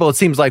that people, it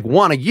seems like,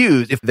 want to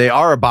use, if they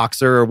are a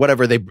boxer or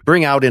whatever, they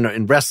bring out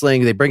in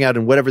wrestling, they bring out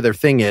in whatever their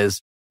thing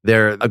is,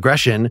 their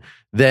aggression,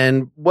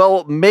 then,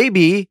 well,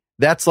 maybe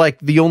that's like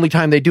the only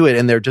time they do it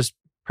and they're just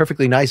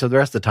perfectly nice the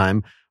rest of the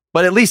time.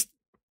 But at least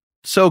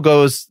so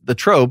goes the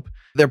trope.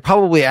 They're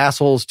probably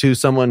assholes to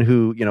someone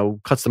who,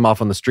 cuts them off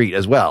on the street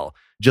as well.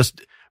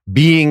 Just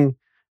being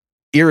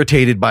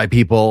irritated by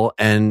people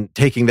and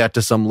taking that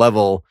to some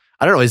level.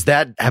 I don't know. Does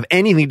that have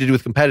anything to do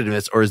with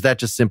competitiveness, or is that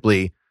just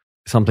simply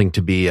something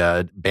to be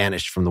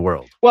banished from the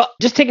world? Well,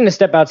 just taking a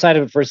step outside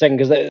of it for a second,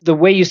 because the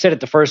way you said it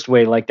the first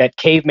way, like that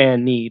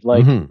caveman need,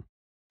 like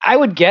I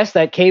would guess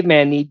that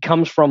caveman need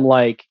comes from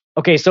like,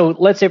 okay, so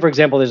let's say, for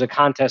example, there's a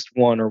contest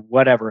won or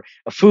whatever,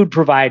 a food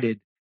provided,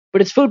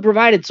 but it's food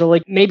provided. So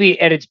like maybe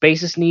at its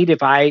basis need,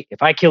 if I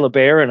kill a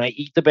bear and I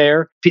eat the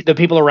bear, the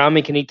people around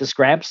me can eat the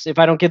scraps if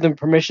I don't give them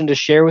permission to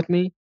share with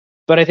me.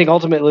 But I think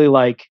ultimately,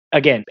 like,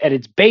 again, at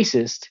its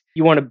basis,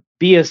 you want to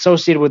be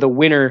associated with a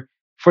winner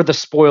for the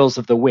spoils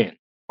of the win,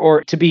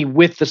 or to be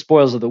with the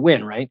spoils of the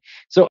win, right?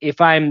 So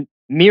if I'm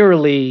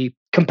merely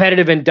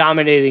competitive and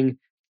dominating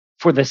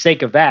for the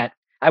sake of that,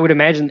 I would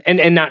imagine,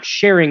 and not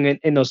sharing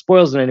in those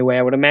spoils in any way,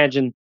 I would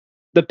imagine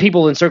the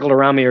people encircled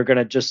around me are going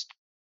to just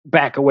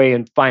back away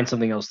and find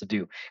something else to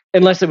do,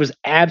 unless there was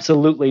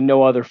absolutely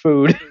no other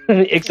food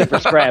except for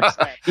scraps.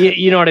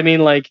 You know what I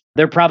mean? Like,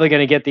 they're probably going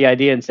to get the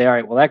idea and say, all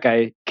right, well, that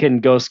guy can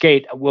go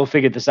skate. We'll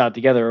figure this out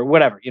together, or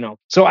whatever,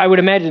 So I would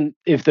imagine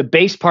if the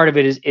base part of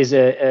it is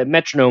a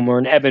metronome or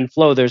an ebb and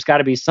flow, there's got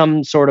to be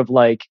some sort of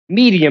like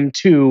medium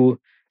to,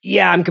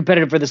 I'm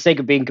competitive for the sake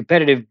of being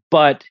competitive,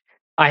 but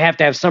I have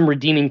to have some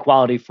redeeming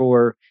quality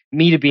for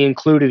me to be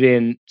included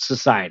in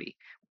society,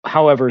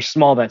 however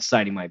small that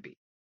society might be.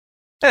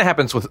 And it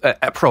happens with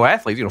pro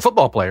athletes,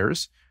 football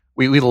players.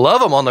 We love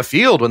them on the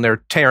field when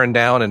they're tearing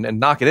down and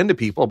knocking into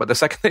people. But the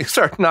second they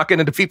start knocking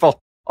into people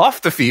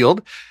off the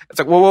field, it's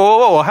like,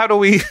 whoa, how do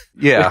we?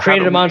 Yeah, we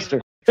created a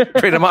monster.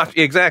 Create a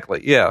monster,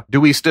 exactly. Yeah. Do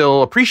we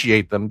still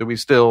appreciate them? Do we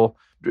still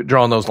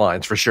draw on those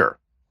lines? For sure.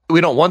 We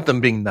don't want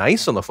them being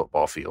nice on the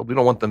football field. We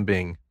don't want them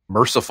being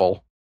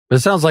merciful. But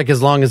it sounds like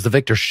as long as the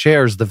victor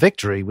shares the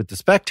victory with the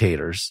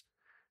spectators,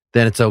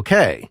 then it's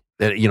okay.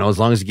 That, as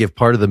long as you give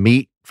part of the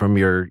meat from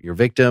your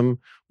victim,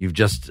 you've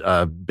just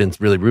been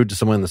really rude to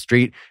someone in the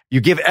street,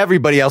 you give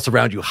everybody else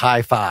around you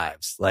high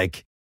fives.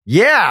 Like,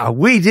 yeah,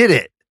 we did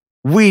it.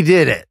 We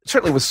did it.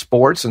 Certainly with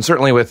sports, and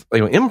certainly with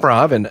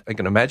improv, and I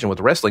can imagine with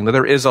wrestling, that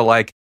there is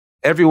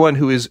everyone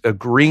who is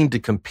agreeing to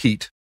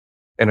compete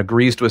and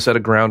agrees to a set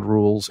of ground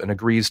rules and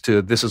agrees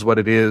to this is what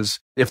it is.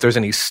 If there's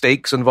any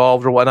stakes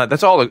involved or whatnot,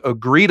 that's all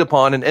agreed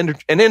upon and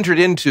entered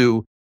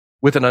into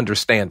with an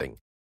understanding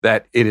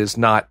that it is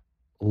not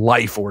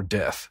life or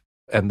death,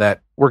 and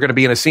that we're going to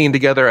be in a scene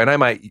together, and I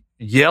might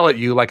yell at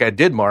you like I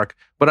did, Mark,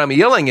 but I'm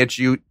yelling at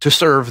you to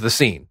serve the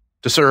scene,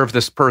 to serve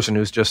this person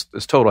who's just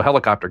this total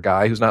helicopter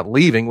guy who's not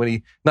leaving when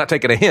he's not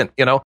taking a hint.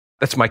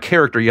 That's my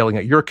character yelling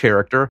at your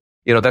character.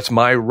 That's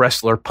my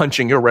wrestler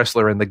punching your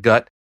wrestler in the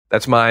gut.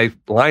 That's my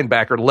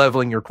linebacker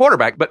leveling your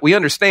quarterback. But we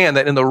understand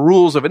that in the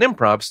rules of an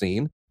improv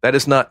scene, that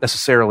is not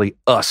necessarily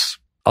us.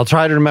 I'll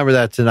try to remember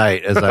that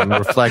tonight as I'm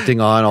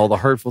reflecting on all the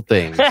hurtful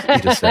things you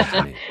just said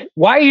to me.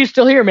 Why are you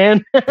still here,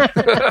 man?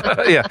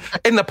 Yeah.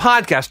 In the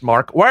podcast,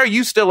 Mark, why are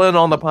you still in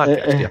on the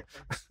podcast?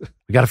 Yeah.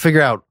 We got to figure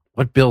out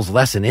what Bill's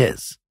lesson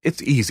is.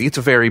 It's easy. It's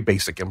a very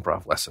basic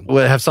improv lesson. Will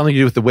it have something to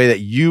do with the way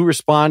that you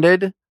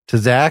responded to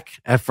Zach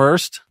at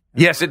first?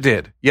 Yes, it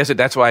did.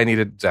 That's why I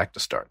needed Zach to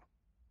start.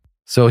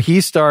 So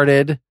he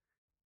started,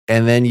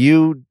 and then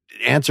you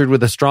answered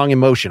with a strong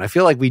emotion. I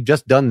feel like we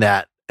just done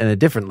that in a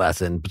different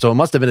lesson, so it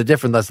must have been a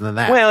different lesson than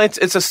that. Well,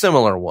 it's a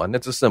similar one.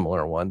 It's a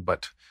similar one,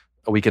 but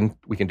we can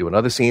do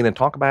another scene and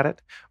talk about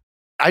it.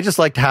 I just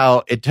liked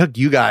how it took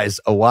you guys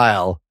a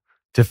while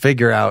to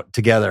figure out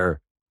together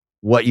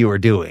what you were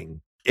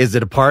doing. Is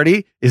it a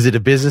party? Is it a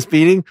business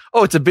meeting?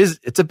 Oh, it's a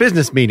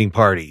business meeting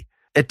party.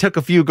 It took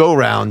a few go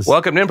rounds.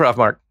 Welcome to Improv,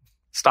 Mark.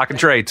 Stock and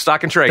trade.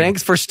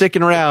 Thanks for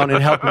sticking around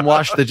and helping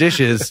wash the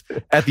dishes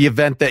at the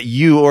event that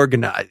you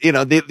organized.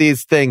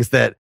 These things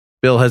that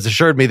Bill has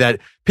assured me that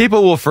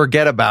people will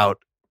forget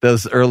about,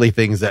 those early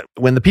things that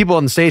when the people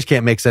on the stage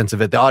can't make sense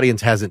of it, the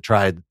audience hasn't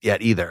tried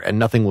yet either, and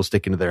nothing will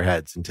stick into their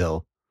heads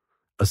until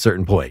a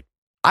certain point.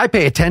 I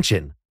pay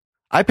attention.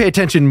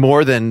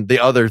 More than the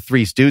other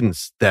three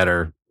students that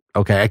are,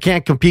 okay, I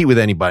can't compete with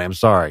anybody. I'm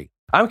sorry.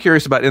 I'm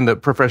curious about in the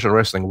professional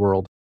wrestling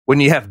world, when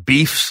you have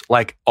beefs,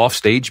 like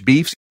offstage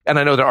beefs, And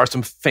I know there are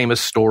some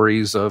famous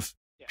stories of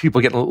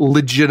people getting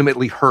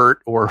legitimately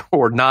hurt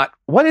or not.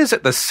 What is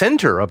at the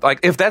center of, like,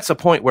 if that's a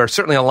point where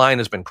certainly a line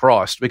has been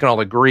crossed, we can all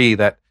agree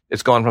that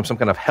it's gone from some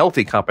kind of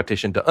healthy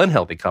competition to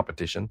unhealthy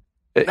competition.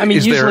 I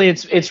mean, usually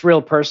it's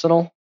real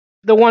personal.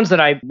 The ones that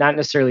I not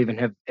necessarily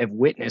even have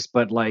witnessed,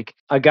 but like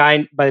a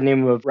guy by the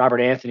name of Robert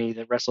Anthony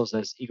that wrestles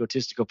as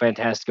Egotistico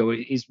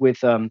Fantastico. He's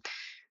with the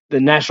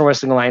National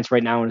Wrestling Alliance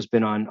right now and has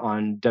been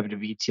on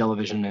WWE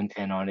television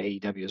and on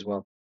AEW as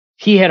well.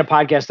 He had a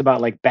podcast about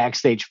like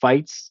backstage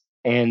fights,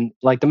 and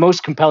like the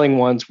most compelling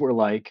ones were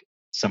like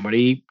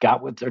somebody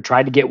got with or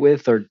tried to get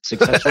with or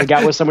successfully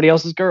got with somebody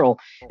else's girl.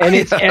 And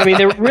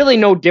they're really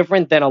no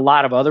different than a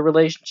lot of other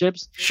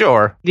relationships.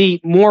 Sure.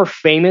 The more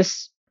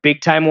famous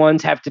big time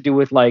ones have to do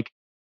with like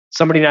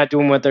somebody not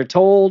doing what they're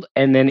told.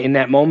 And then in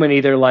that moment,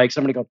 either like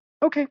somebody go,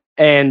 okay,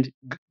 and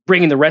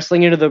bringing the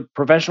wrestling into the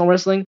professional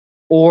wrestling,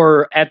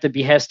 or at the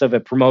behest of a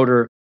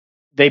promoter,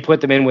 they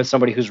put them in with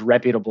somebody who's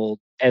reputable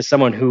as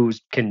someone who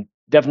can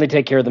definitely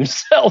take care of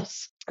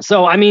themselves.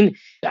 So, I mean,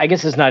 I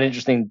guess it's not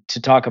interesting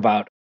to talk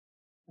about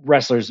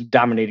wrestlers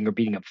dominating or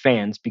beating up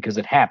fans because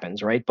it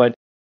happens, right? But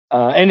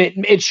and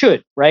it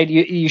should, right?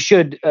 You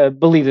should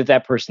believe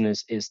that person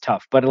is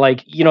tough. But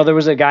like, there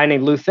was a guy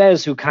named Lou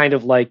Thez who kind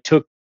of like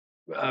took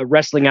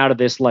wrestling out of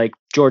this like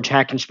George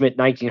Hackenschmidt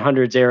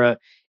 1900s era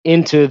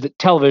into the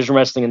television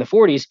wrestling in the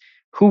 40s,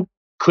 who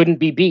couldn't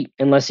be beat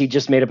unless he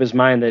just made up his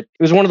mind that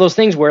it was one of those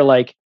things where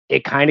like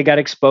it kind of got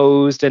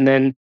exposed, and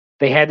then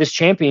they had this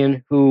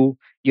champion who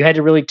you had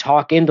to really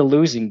talk into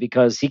losing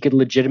because he could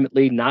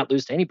legitimately not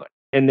lose to anybody.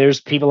 And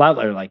there's people out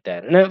there like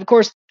that. And of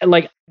course,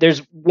 like there's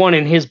one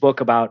in his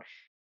book about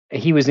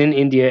he was in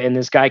India and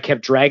this guy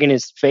kept dragging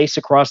his face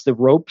across the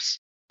ropes,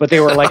 but they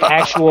were like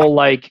actual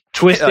like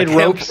twisted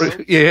ropes.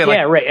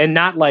 Yeah, right. And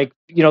not like,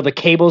 the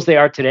cables they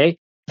are today.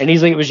 And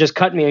he's like, it was just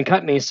cut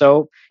me.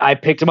 So I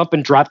picked him up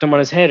and dropped him on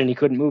his head and he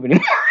couldn't move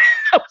anymore.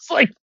 I was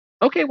like,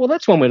 okay, well,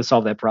 that's one way to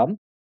solve that problem.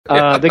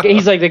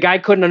 He's like, the guy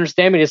couldn't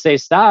understand me to say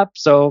stop.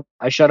 So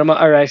I shut him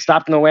up, or I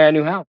stopped him the way I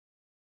knew how.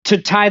 To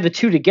tie the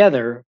two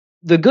together,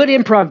 the good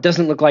improv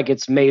doesn't look like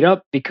it's made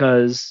up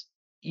because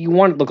you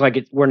want it to look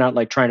like we're not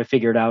like trying to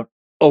figure it out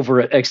over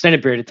an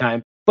extended period of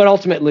time. But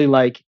ultimately,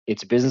 like,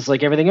 it's a business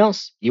like everything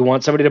else. You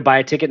want somebody to buy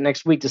a ticket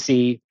next week to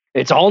see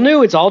it's all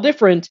new, it's all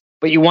different,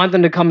 but you want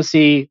them to come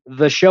see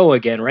the show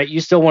again, right?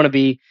 You still want to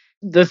be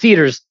the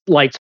theater's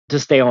lights to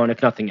stay on,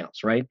 if nothing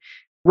else, right?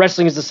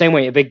 Wrestling is the same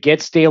way. If it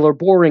gets stale or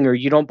boring or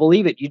you don't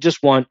believe it, you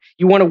want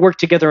to work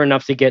together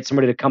enough to get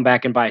somebody to come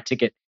back and buy a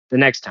ticket the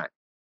next time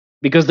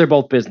because they're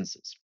both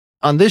businesses.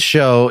 On this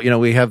show,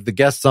 we have the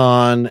guests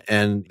on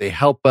and they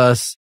help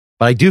us,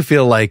 but I do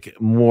feel like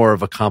more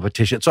of a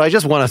competition. So I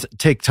just want to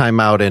take time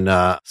out and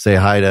say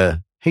hi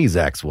to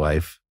Zach's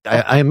wife.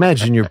 I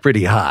imagine you're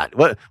pretty hot.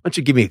 Why don't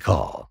you give me a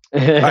call? All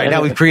right,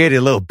 now we've created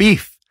a little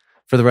beef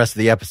for the rest of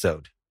the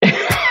episode.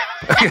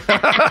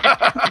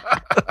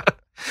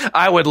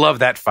 I would love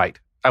that fight.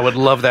 I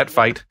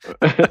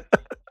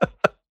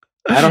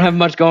don't have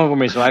much going for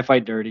me, so I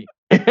fight dirty.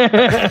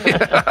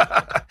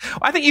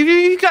 I think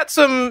you've got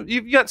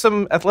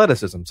some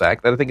athleticism,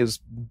 Zach, that I think is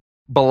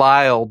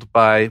belied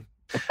by.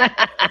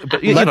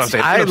 But you know what I'm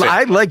saying.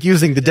 I like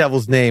using the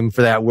devil's name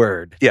for that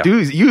word. Yeah,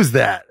 use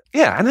that.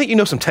 Yeah, I think you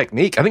know some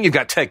technique. I think you've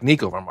got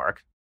technique over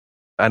Mark.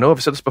 I know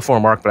I've said this before,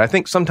 Mark, but I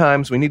think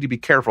sometimes we need to be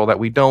careful that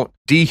we don't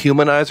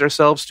dehumanize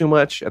ourselves too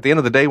much. At the end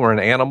of the day, we're an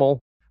animal.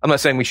 I'm not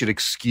saying we should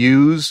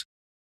excuse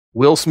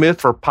Will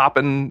Smith for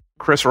popping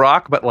Chris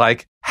Rock, but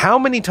like, how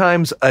many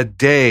times a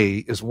day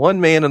is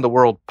one man in the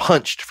world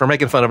punched for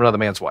making fun of another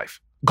man's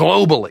wife?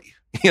 Globally.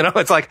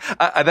 It's like,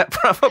 that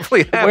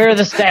probably happened. Where are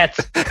the stats?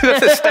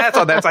 The stats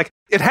on that. It's like,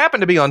 it happened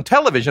to be on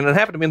television and it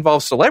happened to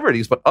involve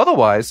celebrities, but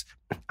otherwise,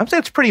 I'm saying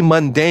it's pretty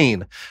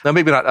mundane. Now,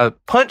 maybe not a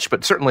punch,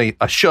 but certainly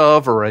a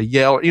shove or a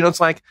yell. It's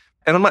like,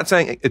 and I'm not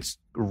saying it's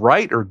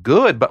right or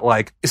good, but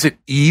like, is it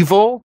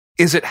evil?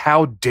 Is it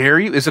how dare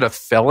you? Is it a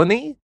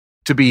felony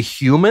to be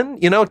human,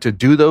 to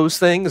do those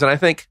things? And I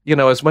think,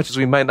 as much as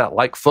we might not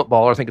like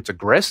football or think it's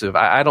aggressive,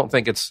 I don't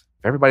think it's,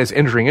 everybody's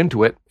entering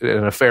into it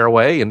in a fair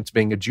way and it's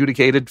being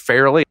adjudicated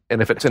fairly.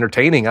 And if it's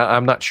entertaining,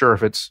 I'm not sure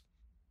if it's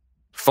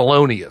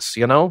felonious,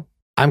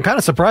 I'm kind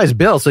of surprised,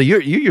 Bill. So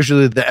you're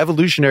usually the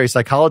evolutionary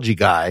psychology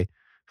guy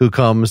who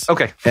comes.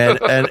 Okay.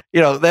 and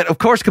that of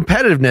course,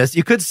 competitiveness,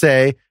 you could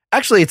say,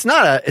 actually, it's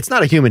not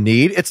a human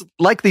need. It's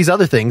like these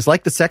other things,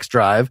 like the sex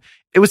drive.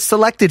 It was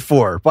selected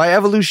for by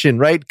evolution,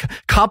 right?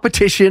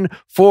 Competition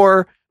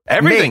for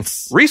everything,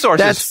 mates.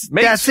 Resources,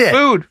 that's it.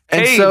 Food,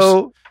 and caves.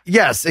 So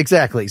yes,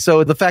 exactly.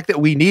 So the fact that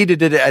we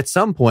needed it at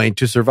some point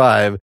to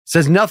survive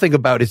says nothing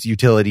about its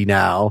utility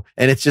now,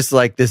 and it's just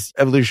like this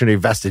evolutionary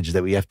vestige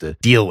that we have to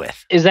deal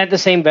with. Is that the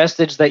same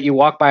vestige that you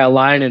walk by a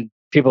line and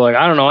people are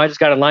like, I don't know, I just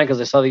got in line because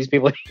I saw these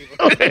people.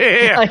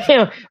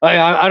 Yeah.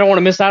 I don't want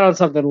to miss out on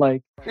something.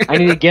 Like, I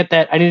need to get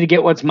that. I need to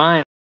get what's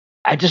mine.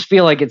 I just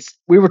feel like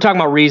we were talking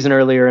about reason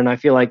earlier, and I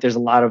feel like there's a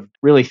lot of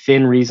really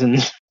thin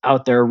reasons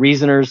out there,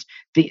 reasoners,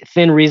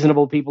 thin,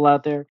 reasonable people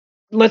out there.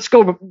 Let's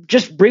go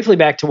just briefly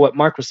back to what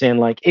Mark was saying.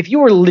 Like, if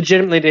you were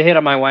legitimately to hit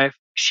on my wife,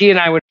 she and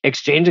I would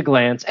exchange a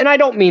glance. And I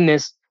don't mean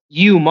this,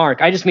 you,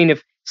 Mark. I just mean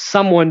if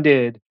someone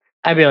did,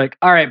 I'd be like,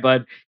 all right,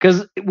 bud.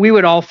 Because we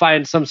would all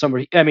find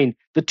somebody. I mean,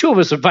 the two of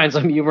us would find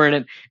some humor in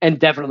it and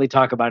definitely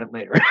talk about it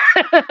later.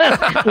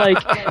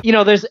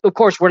 There's, of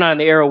course, we're not in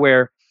the era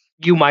where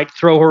you might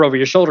throw her over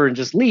your shoulder and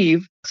just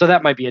leave. So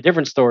that might be a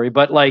different story.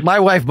 But like, my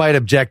wife might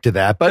object to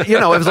that. But,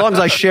 as long as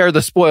I share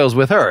the spoils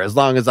with her, as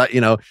long as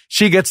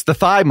she gets the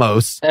thigh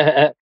most.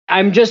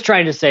 I'm just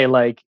trying to say,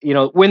 like,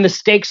 when the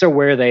stakes are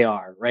where they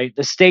are, right?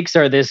 The stakes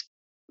are this.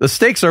 The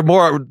stakes are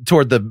more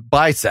toward the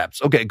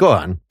biceps. Okay, go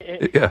on.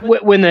 Yeah.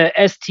 When the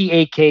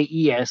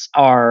stakes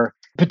are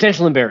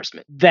potential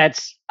embarrassment,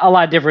 that's a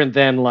lot different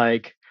than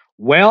like,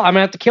 well, I'm going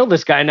to have to kill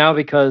this guy now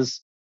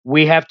because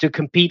we have to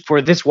compete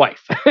for this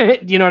wife.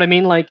 You know what I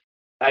mean? Like,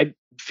 I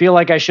feel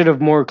like I should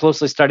have more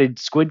closely studied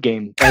Squid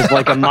Game as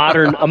like a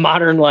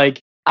modern,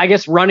 like, I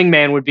guess Running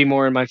Man would be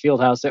more in my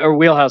wheelhouse.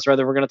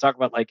 Rather. We're going to talk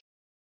about like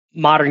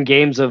modern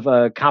games of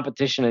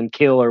competition and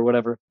kill or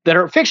whatever that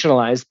are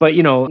fictionalized, but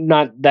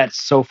not that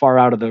so far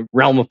out of the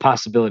realm of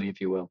possibility,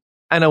 if you will.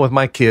 I know with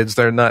my kids,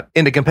 they're not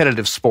into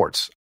competitive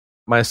sports.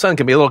 My son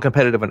can be a little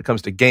competitive when it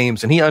comes to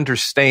games, and he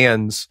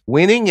understands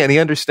winning and he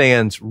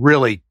understands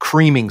really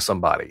creaming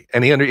somebody,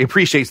 and he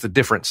appreciates the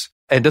difference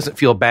and doesn't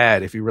feel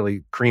bad if he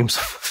really creams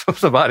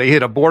somebody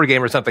in a board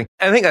game or something.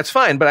 And I think that's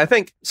fine, but I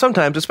think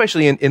sometimes,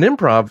 especially in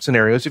improv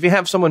scenarios, if you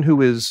have someone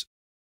who is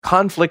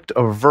conflict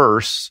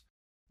averse,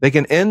 they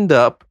can end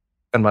up,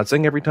 I'm not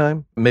saying every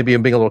time, maybe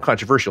I'm being a little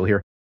controversial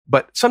here,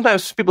 but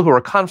sometimes people who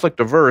are conflict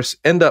averse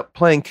end up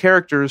playing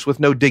characters with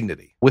no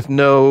dignity, with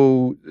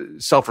no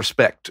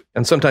self-respect.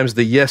 And sometimes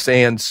the yes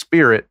and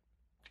spirit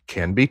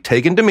can be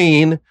taken to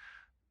mean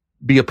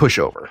be a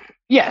pushover.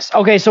 Yes.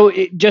 Okay. So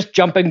just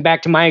jumping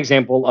back to my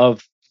example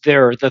of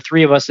the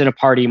three of us in a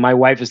party, my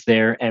wife is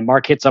there and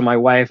Mark hits on my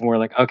wife and we're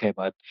like, okay,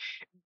 bud,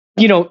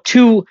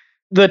 to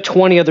the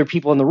 20 other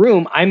people in the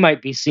room, I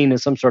might be seen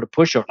as some sort of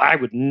pushover. I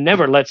would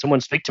never let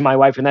someone speak to my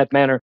wife in that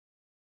manner.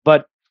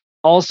 But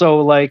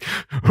also, like,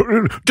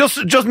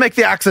 just make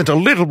the accent a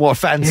little more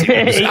fancy.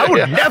 I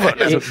would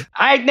never.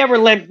 I'd never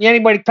let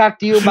anybody talk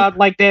to you about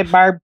like that,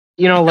 Barb.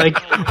 Like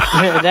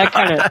that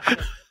kind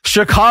of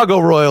Chicago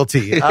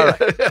royalty. All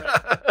right.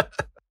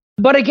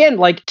 But again,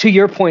 like to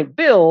your point,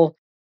 Bill,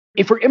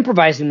 if we're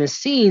improvising this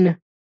scene,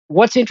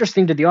 what's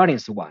interesting to the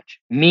audience to watch?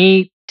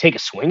 Me take a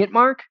swing at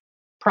Mark?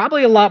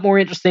 Probably a lot more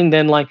interesting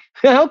than like,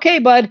 okay,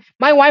 bud,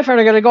 my wife and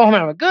I are going to go home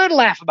and have a good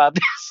laugh about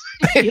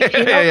this.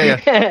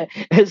 Yeah.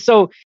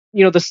 So,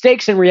 the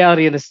stakes in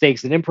reality and the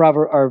stakes in improv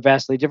are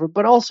vastly different.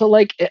 But also,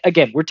 like,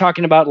 again, we're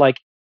talking about like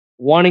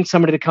wanting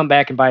somebody to come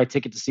back and buy a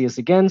ticket to see us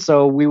again.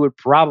 So we would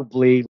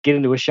probably get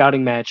into a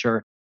shouting match,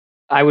 or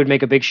I would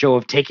make a big show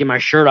of taking my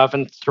shirt off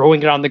and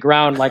throwing it on the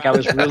ground like I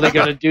was really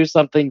going to do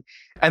something.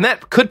 And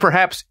that could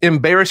perhaps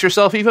embarrass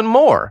yourself even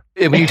more.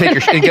 When you take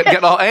your and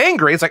get all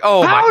angry, it's like,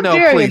 oh, how no,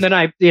 dare please. You?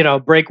 And then I,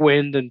 break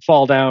wind and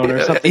fall down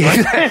or something.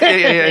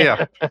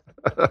 Yeah.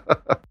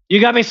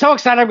 You got me so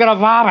excited I'm going to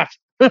vomit.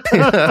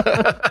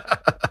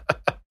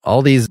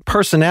 All these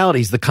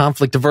personalities, the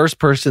conflict averse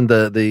person,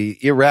 the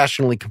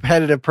irrationally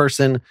competitive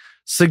person,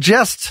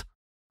 suggest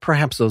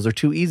perhaps those are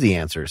two easy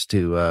answers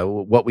to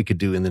what we could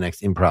do in the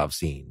next improv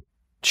scene.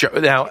 Sure.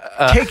 Now,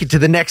 take it to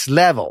the next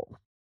level.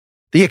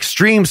 The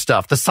extreme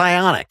stuff, the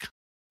psionic.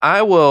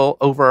 I will,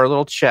 over our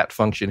little chat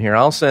function here,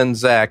 I'll send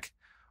Zach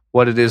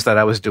what it is that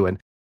I was doing,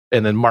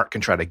 and then Mark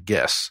can try to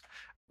guess.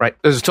 Right?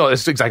 This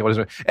is exactly what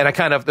it is. And I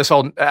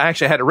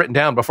actually had it written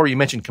down before you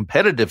mentioned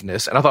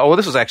competitiveness, and I thought, well,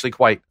 this is actually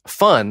quite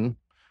fun.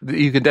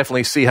 You can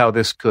definitely see how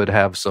this could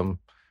have some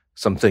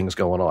things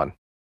going on.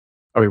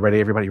 Are we ready,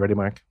 everybody? You ready,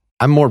 Mark?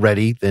 I'm more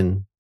ready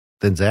than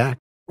Zach.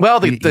 Well,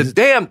 the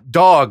damn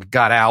dog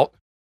got out.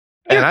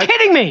 You're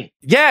kidding me.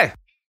 Yeah.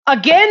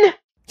 Again?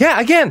 Yeah,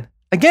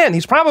 again.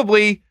 He's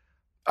probably,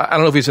 I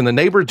don't know if he's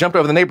jumped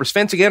over the neighbor's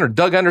fence again or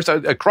dug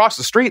across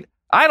the street.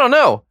 I don't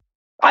know.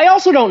 I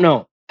also don't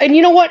know. And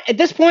you know what? At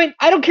this point,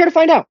 I don't care to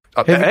find out.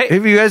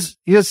 Have you guys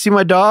see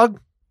my dog?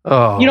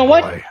 Oh, you know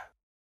boy. What?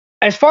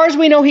 As far as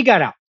we know, he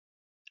got out.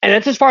 And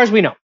that's as far as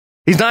we know.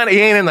 He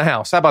ain't in the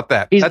house. How about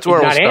that? That's where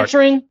he's not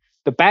answering.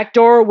 The back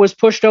door was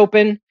pushed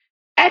open.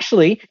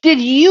 Actually, did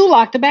you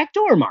lock the back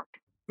door, Mark?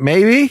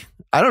 Maybe.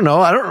 I don't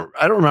know. I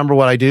don't remember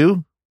what I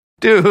do.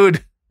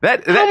 Dude, how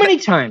many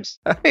times?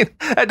 I mean,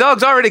 that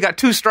dog's already got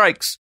 2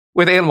 strikes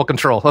with animal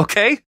control,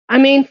 okay? I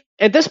mean,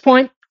 at this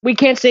point, we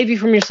can't save you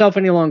from yourself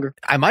any longer.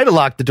 I might have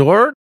locked the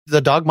door. The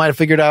dog might have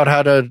figured out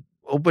how to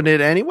open it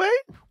anyway.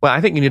 Well,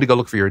 I think you need to go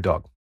look for your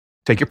dog.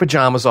 Take your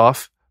pajamas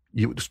off.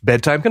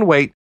 Bedtime can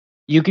wait.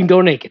 You can go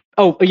naked.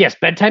 Oh, yes,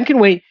 bedtime can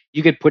wait.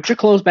 You could put your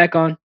clothes back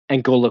on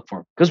and go look for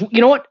him. Because you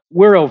know what?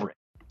 We're over it.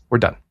 We're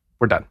done.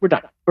 We're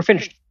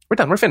finished.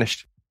 We're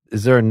finished.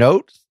 Is there a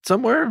note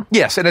somewhere?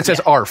 Yes, and it says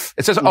ARF.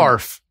 It says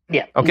ARF.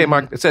 Yeah. Okay,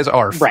 Mark, it says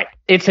ARF. Right.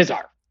 It says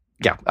ARF.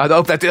 Yeah.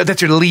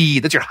 That's your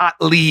lead. That's your hot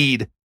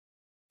lead.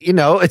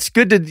 It's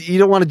good you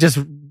don't want to just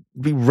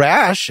be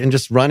rash and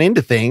just run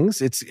into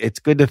things. It's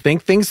good to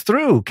think things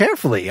through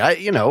carefully.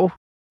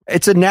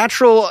 It's a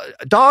natural,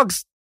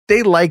 dogs,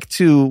 they like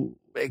to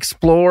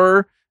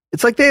explore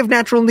It's like they have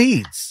natural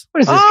needs.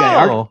 What is this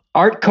guy?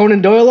 Art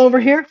Conan Doyle over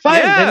here? Fine.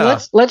 Yeah. Then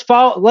let's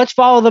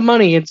follow the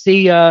money and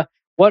see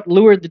what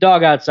lured the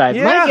dog outside.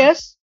 Yeah.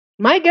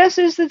 My guess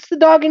is it's the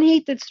dog in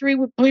heat that's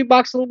three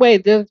blocks away.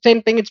 The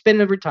same thing it's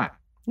been every time.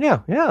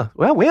 Yeah.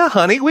 Well, yeah,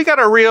 honey, we got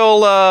a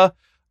real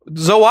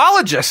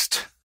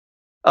zoologist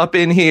up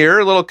in here.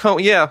 A little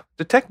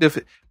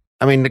detective.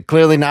 I mean,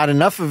 clearly not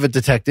enough of a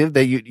detective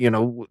that you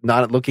know,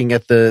 not looking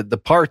at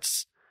the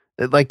parts.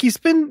 Like he's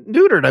been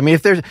neutered. I mean,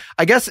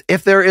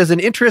 if there is an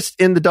interest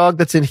in the dog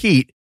that's in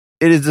heat,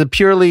 it is a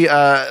purely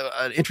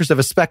an interest of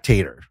a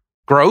spectator.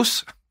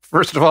 Gross.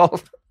 First of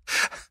all,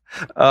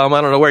 I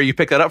don't know where you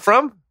pick that up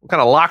from. What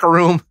kind of locker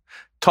room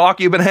talk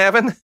you've been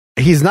having?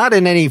 He's not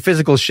in any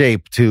physical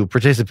shape to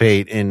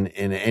participate in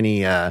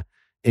any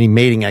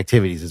mating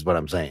activities, is what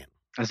I'm saying.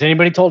 Has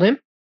anybody told him?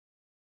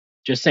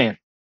 Just saying,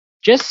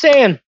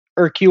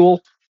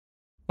 Hercule.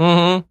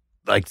 Mm-hmm.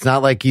 Like it's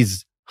not like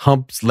he's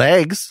humps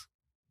legs.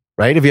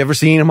 Right? Have you ever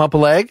seen him hump a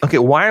leg? Okay,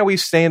 why are we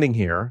standing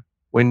here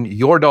when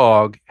your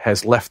dog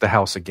has left the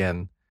house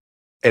again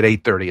at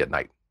 8:30 at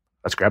night?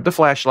 Let's grab the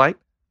flashlight.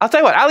 I'll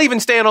tell you what, I'll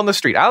even stand on the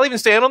street.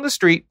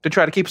 to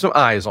try to keep some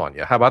eyes on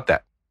you. How about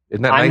that?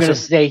 Isn't that nice? I'm going to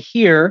stay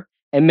here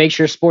and make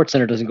sure Sports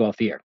Center doesn't go off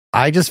the air.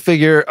 I just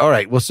figure, all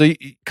right, well, so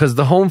because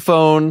the home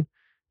phone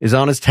is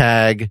on his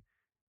tag,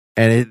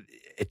 and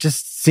it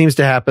just seems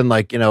to happen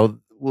like, you know,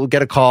 we'll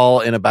get a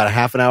call in about a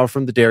half an hour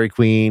from the Dairy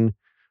Queen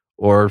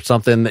or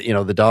something that, you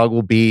know, the dog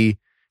will be.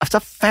 It's a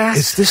fast.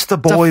 Is this the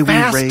boy we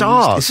raised?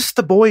 Dog. Is this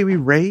the boy we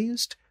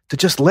raised to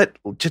just let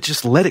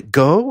it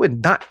go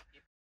and not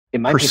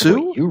it might pursue?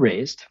 Be the boy you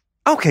raised.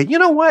 Okay, you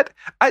know what?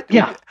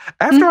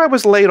 After I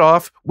was laid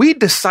off, we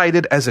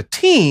decided as a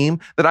team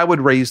that I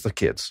would raise the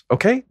kids.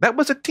 Okay, that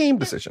was a team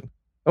decision.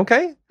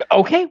 Okay.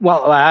 Okay.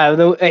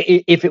 Well,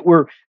 if it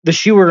were the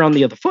shoe were on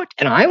the other foot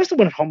and I was the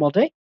one at home all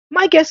day,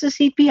 my guess is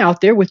he'd be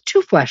out there with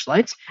 2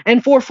 flashlights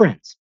and 4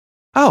 friends.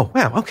 Oh,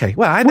 wow. Okay.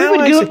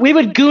 Well, we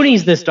would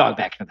Goonies this dog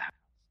back to that.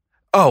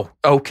 Oh,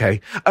 okay.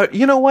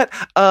 You know what?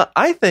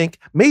 I think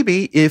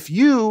maybe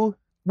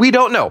we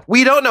don't know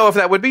if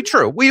that would be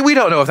true. We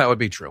don't know if that would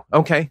be true.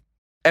 Okay.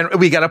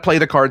 And we got to play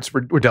the cards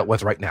we're dealt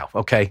with right now.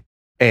 Okay.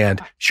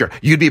 And sure,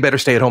 you'd be a better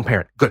stay-at-home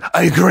parent. Good.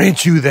 I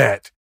grant you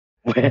that,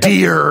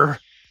 dear.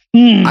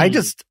 I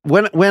just,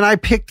 when I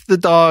picked the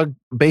dog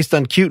based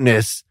on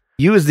cuteness,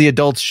 you as the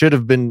adults should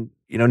have been,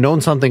 you know,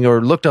 known something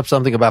or looked up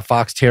something about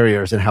fox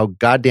terriers and how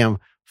goddamn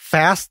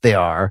fast they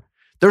are.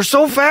 They're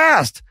so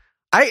fast.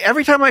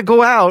 Every time I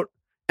go out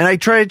and I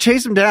try to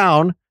chase him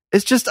down,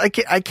 it's just, I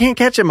can't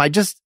catch him. I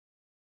just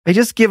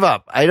give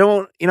up. I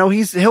don't, you know,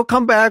 he'll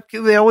come back.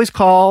 They always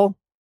call.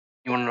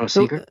 You want to know a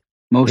secret?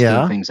 Most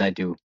of the things I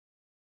do,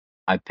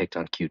 I picked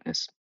on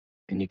cuteness,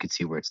 and you can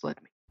see where it's led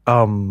me.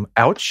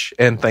 Ouch.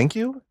 And thank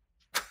you.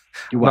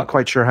 You're not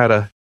quite sure how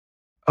to.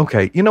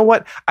 Okay. You know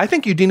what? I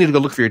think you do need to go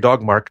look for your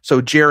dog, Mark, so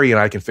Jerry and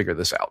I can figure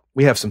this out.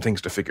 We have some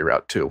things to figure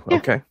out too. Yeah.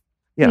 Okay.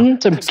 Yeah.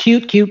 Mm-hmm.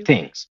 Some cute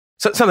things.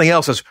 So, something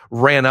else has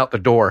ran out the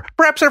door,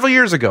 perhaps several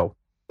years ago.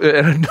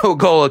 No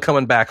goal of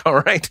coming back.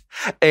 All right.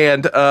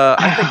 And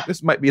I think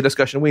this might be a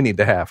discussion we need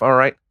to have. All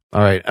right.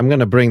 All right. I'm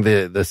going to bring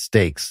the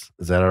steaks.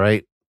 Is that all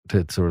right?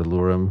 To sort of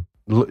lure him?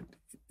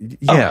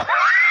 Yeah.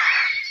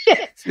 Oh.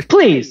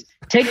 Please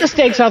take the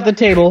steaks off the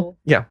table.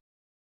 Yeah.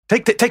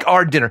 Take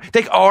our dinner.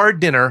 Take our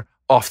dinner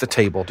off the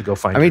table to go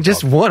find. I mean,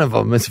 just one of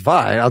them is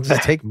fine. I'll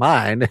just take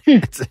mine.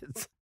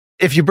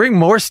 If you bring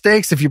more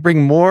steaks,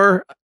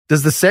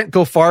 does the scent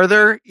go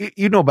farther?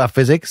 You know about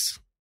physics.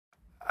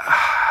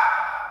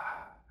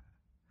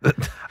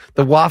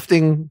 The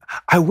wafting.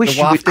 I wish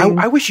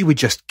you would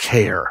just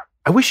care.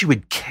 I wish you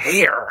would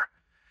care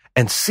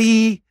and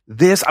see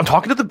this. I'm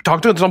talking to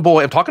the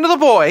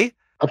boy.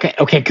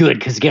 Okay, good.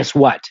 Because guess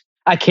what?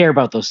 I care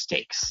about those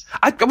steaks.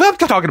 I'm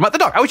talking about the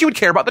dog. I wish you would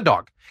care about the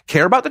dog.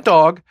 Care about the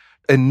dog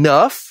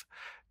enough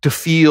to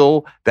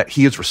feel that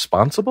he is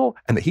responsible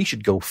and that he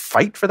should go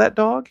fight for that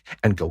dog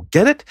and go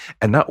get it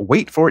and not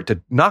wait for it to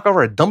knock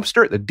over a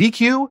dumpster at the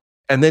DQ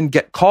and then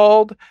get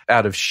called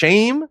out of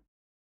shame,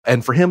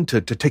 and for him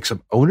to take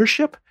some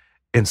ownership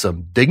and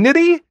some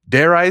dignity,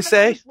 dare I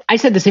say. I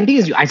said the same thing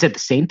as you.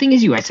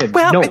 I said,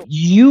 no,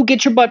 you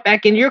get your butt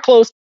back into your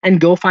clothes and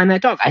go find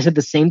that dog. I said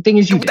the same thing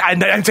as you did. I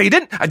didn't say you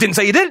didn't. I didn't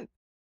say you didn't.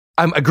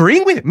 I'm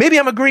agreeing with you. Maybe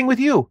I'm agreeing with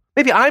you.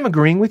 Maybe I'm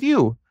agreeing with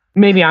you.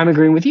 Maybe I'm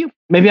agreeing with you.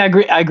 Maybe I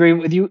agree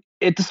with you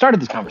at the start of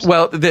this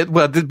conversation.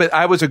 But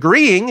I was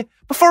agreeing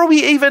before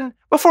we even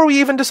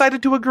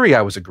decided to agree.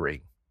 I was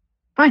agreeing.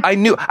 Fine.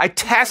 I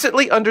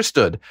tacitly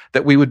understood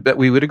that we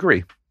would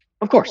agree.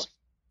 Of course.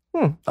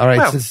 All right.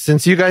 Well,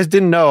 since you guys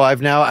didn't know,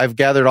 I've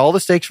gathered all the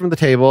steaks from the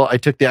table. I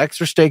took the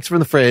extra steaks from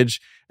the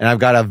fridge, and I've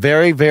got a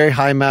very, very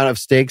high amount of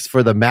steaks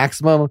for the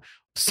maximum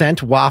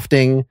scent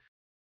wafting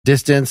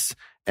distance.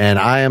 And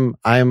I'm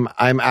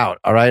out.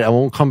 All right. I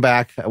won't come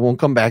back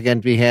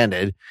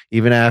empty-handed.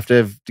 Even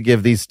after to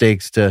give these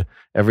steaks to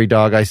every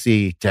dog I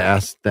see to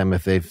ask them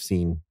if they've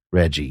seen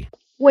Reggie.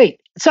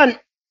 Wait, son,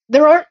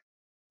 there aren't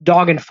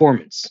dog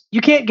informants. You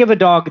can't give a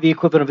dog the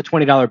equivalent of a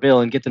 $20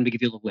 bill and get them to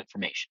give you a little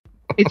information.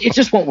 It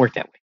just won't work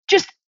that way.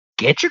 Just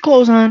get your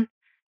clothes on,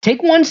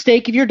 take one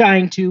steak if you're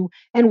dying to,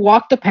 and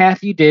walk the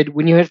path you did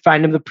when you had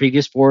found him the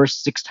previous 4 or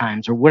 6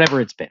 times or whatever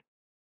it's been.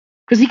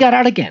 Because he got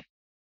out again.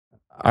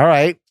 All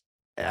right.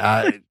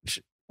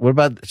 What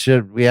about,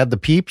 should we add the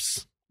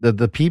peeps?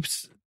 The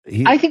peeps?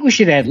 I think we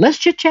should add less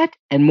chit chat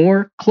and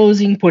more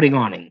closing, putting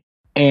awning,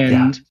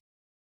 and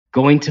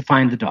going to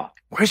find the dog.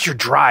 Where's your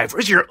drive?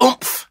 Where's your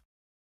oomph?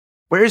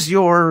 Where's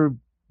your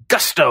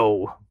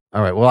gusto?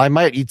 All right. Well, I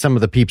might eat some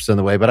of the peeps on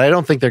the way, but I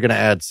don't think they're going to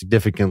add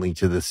significantly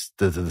to this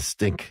to the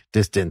stink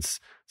distance.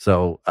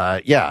 So,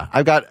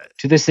 I've got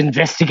to this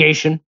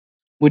investigation.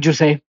 Would you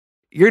say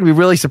you're going to be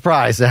really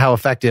surprised at how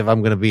effective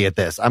I'm going to be at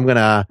this? I'm going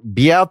to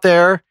be out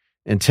there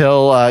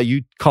until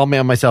you call me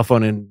on my cell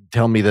phone and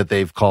tell me that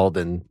they've called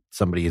and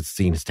somebody has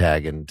seen his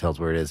tag and tells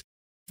where it is.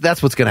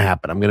 That's what's going to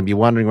happen. I'm going to be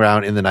wandering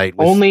around in the night.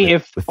 Only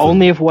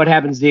if what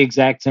happens the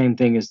exact same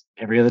thing as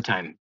every other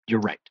time.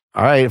 You're right.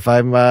 All right. If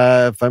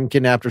I'm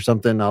kidnapped or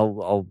something,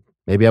 I'll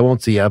maybe I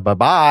won't see you. Bye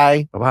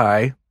bye.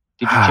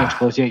 Did you change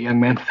clothes yet, young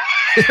man?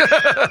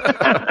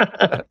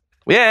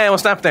 Yeah, we'll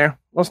stop there.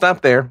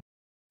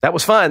 That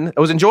was fun. It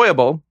was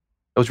enjoyable.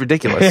 It was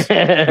ridiculous.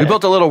 We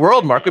built a little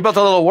world, Mark. We built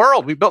a little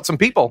world. We built some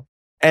people.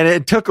 And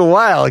it took a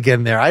while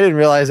again there. I didn't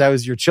realize I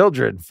was your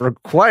children for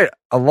quite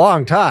a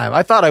long time.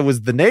 I thought I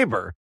was the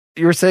neighbor.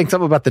 You were saying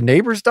something about the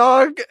neighbor's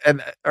dog?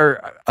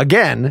 Or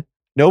again,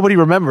 nobody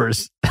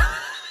remembers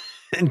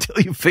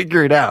until you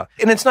figure it out.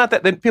 And it's not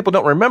that people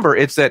don't remember.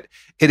 It's that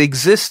it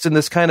exists in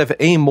this kind of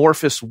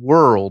amorphous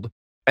world.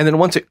 And then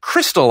once it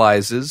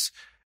crystallizes,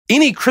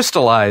 any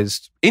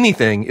crystallized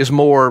anything is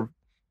more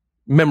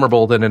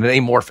memorable than an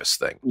amorphous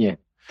thing. Yeah.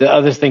 The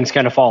other things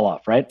kind of fall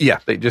off, right? Yeah.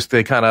 They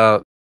kind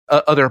of,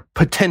 other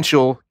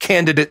potential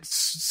candidate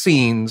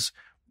scenes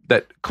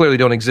that clearly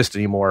don't exist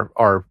anymore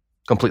are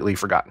completely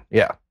forgotten.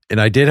 Yeah.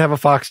 And I did have a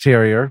fox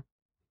terrier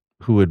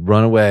who would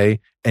run away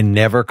and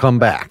never come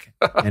back.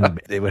 And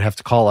they would have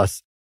to call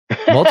us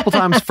multiple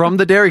times from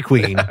the Dairy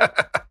Queen.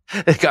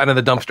 It got in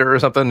the dumpster or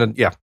something. And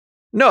yeah.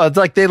 No, it's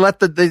like they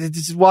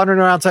just wandering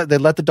around outside. They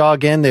let the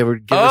dog in. They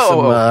would give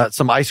us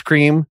some ice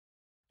cream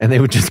and they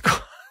would just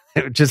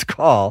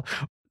call.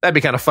 That'd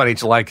be kind of funny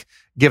to like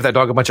give that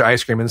dog a bunch of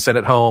ice cream and send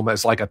it home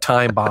as like a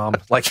time bomb.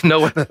 Like,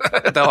 no,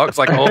 the dog's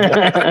like, oh.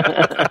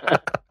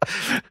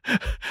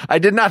 I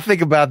did not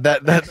think about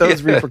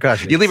those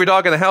repercussions. You leave your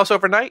dog in the house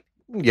overnight?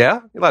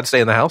 Yeah. You're allowed to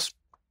stay in the house.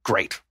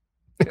 Great.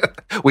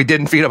 We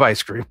didn't feed up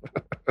ice cream.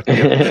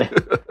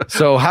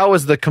 So how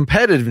was the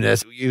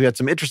competitiveness? You had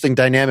some interesting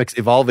dynamics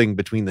evolving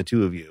between the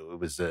two of you. It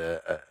was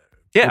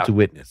cool to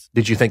witness.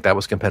 Did you think that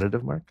was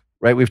competitive, Mark?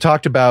 Right. We've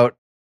talked about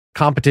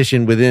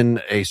competition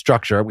within a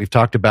structure. We've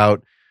talked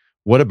about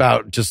what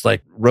about just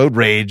like road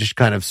rage,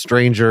 kind of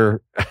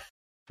stranger,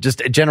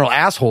 just a general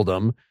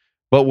assholedom.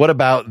 But what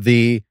about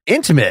the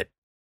intimate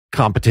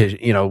competition?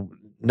 You know,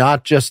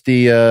 not just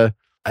the,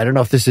 I don't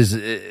know if this is,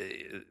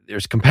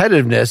 there's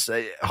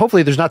competitiveness.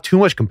 Hopefully there's not too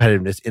much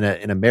competitiveness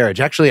in a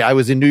marriage. Actually, I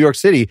was in New York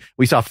City.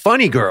 We saw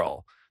Funny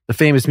Girl, the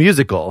famous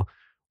musical,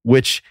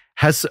 which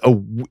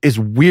is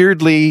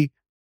weirdly,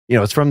 you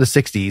know, it's from the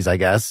 60s, I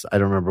guess. I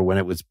don't remember when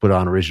it was put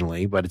on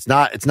originally, but it's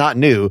not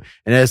new.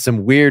 And it has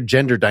some weird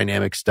gender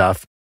dynamic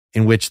stuff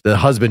in which the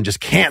husband just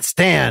can't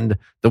stand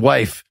the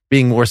wife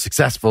being more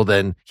successful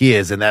than he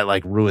is. And that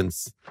like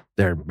ruins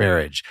their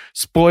marriage.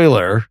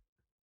 Spoiler.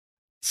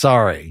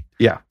 Sorry.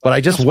 Yeah. But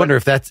I just wonder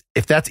if that's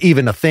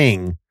even a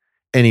thing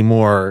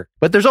anymore.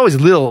 But there's always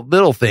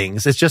little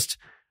things. It's just,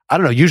 I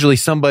don't know. Usually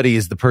somebody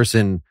is the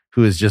person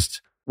who is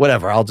just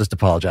whatever. I'll just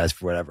apologize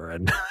for whatever.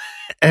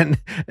 And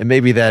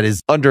maybe that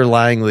is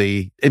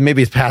underlyingly, it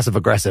maybe it's passive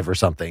aggressive or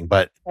something,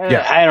 but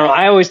yeah. I don't know.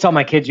 I always tell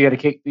my kids, you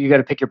got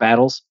to pick your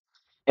battles.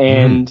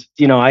 And,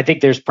 you know, I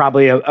think there's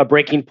probably a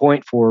breaking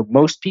point for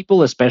most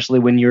people, especially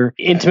when you're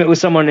intimate with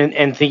someone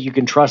and think you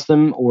can trust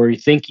them, or you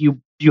think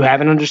you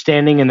have an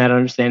understanding and that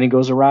understanding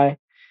goes awry.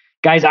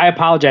 Guys, I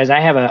apologize. I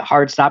have a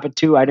hard stop at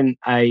 2.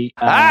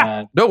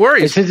 No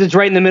worries. Since it's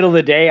right in the middle of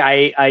the day,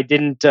 I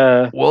didn't.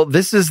 Well,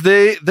 this is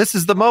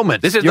the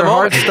moment. This is your the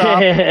moment. hard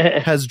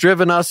stop has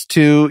driven us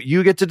to.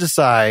 You get to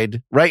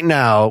decide right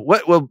now.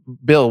 Well,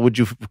 Bill, would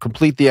you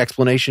complete the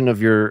explanation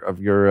of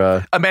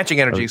your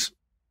matching energies?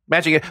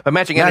 Matching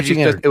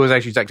energies. It was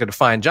actually a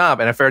defined job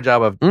and a fair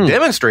job of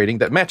demonstrating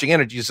that matching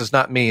energies does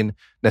not mean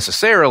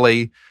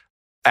necessarily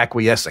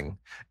acquiescing.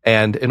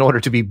 And in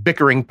order to be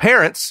bickering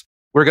parents,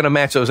 we're going to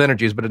match those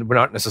energies, but we're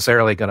not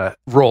necessarily going to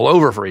roll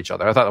over for each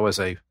other. I thought that was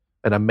an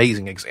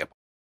amazing example.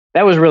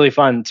 That was really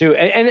fun too.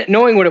 And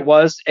knowing what it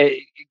was,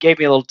 it gave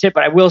me a little tip,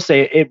 but I will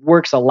say it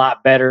works a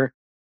lot better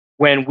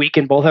when we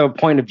can both have a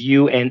point of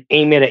view and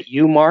aim it at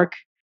you, Mark.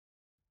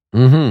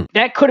 Mm-hmm.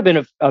 That could have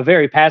been a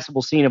very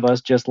passable scene of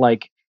us just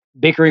like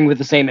bickering with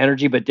the same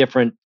energy, but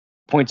different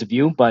points of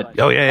view. But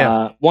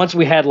once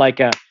we had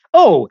like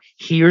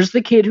here's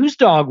the kid whose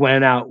dog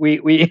went out. We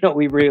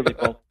really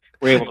both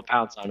were able to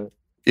pounce on it.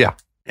 Yeah.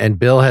 And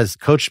Bill has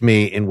coached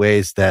me in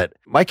ways that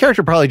my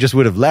character probably just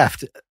would have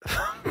left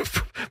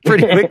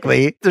pretty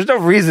quickly. There's no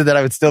reason that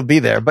I would still be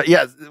there. But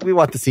yeah, we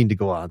want the scene to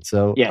go on.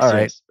 So, yes, all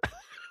right.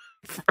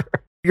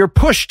 You're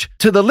pushed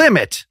to the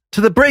limit,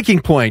 to the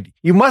breaking point.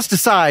 You must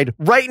decide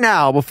right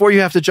now before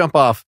you have to jump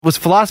off. Was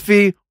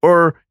philosophy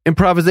or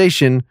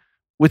improvisation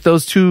with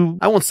those two,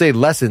 I won't say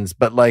lessons,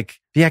 but like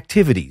the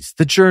activities,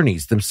 the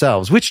journeys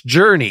themselves? Which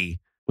journey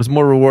was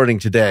more rewarding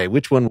today?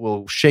 Which one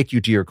will shake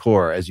you to your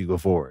core as you go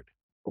forward?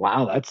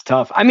 Wow, that's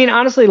tough. I mean,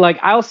 honestly, like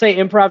I'll say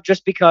improv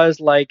just because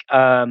like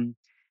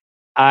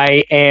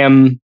I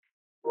am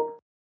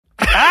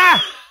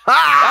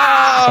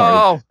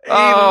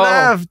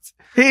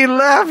He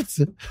left.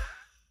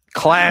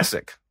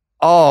 Classic.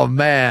 Oh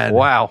man.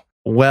 Wow.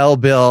 Well,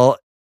 Bill,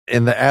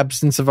 in the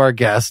absence of our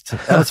guest,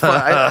 that's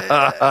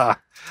fine.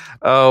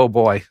 Oh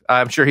boy.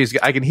 I'm sure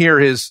I can hear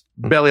his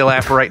belly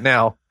laugh right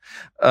now.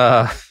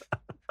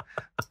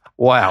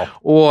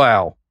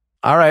 Wow.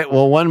 All right.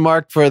 Well, 1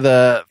 mark for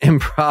the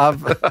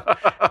improv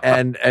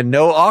and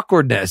no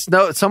awkwardness.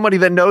 No, somebody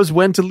that knows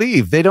when to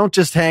leave. They don't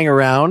just hang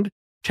around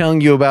telling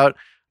you about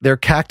their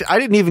cactus. I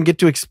didn't even get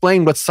to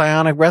explain what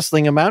psionic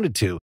wrestling amounted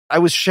to. I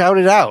was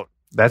shouted out.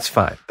 That's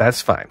fine.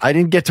 I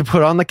didn't get to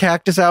put on the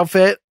cactus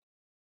outfit.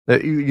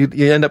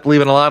 You end up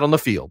leaving a lot on the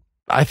field.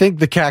 I think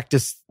the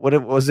cactus,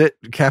 what was it,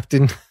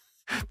 Captain?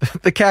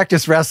 The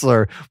cactus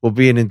wrestler will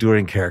be an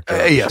enduring character.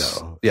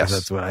 Yes.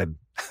 That's what I'd...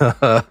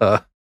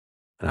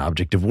 An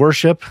object of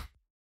worship.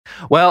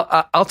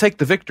 Well, I'll take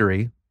the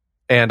victory,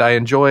 and I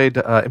enjoyed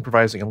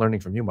improvising and learning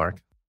from you, Mark.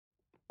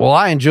 Well,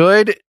 I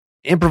enjoyed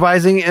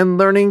improvising and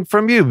learning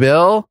from you,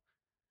 Bill.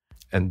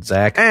 And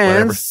Zach.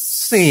 And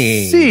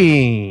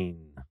scene.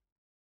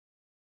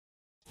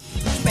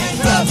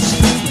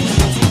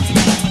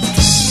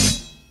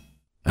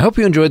 I hope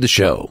you enjoyed the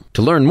show.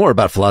 To learn more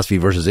about Philosophy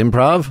versus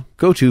Improv,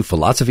 go to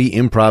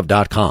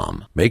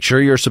philosophyimprov.com. Make sure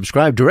you're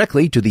subscribed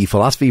directly to the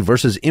Philosophy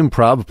versus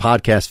Improv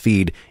podcast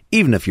feed,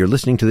 even if you're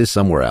listening to this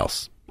somewhere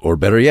else. Or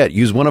better yet,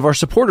 use one of our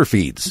supporter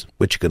feeds,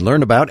 which you can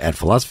learn about at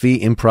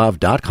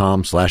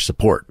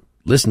philosophyimprov.com/support.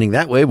 Listening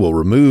that way will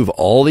remove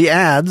all the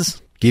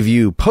ads, give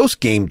you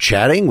post-game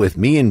chatting with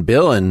me and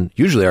Bill and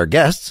usually our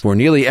guests for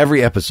nearly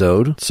every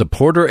episode,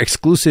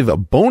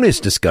 supporter-exclusive bonus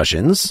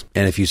discussions,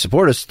 and if you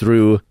support us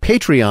through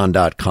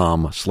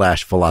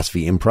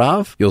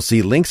patreon.com/philosophyimprov, you'll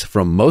see links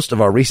from most of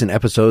our recent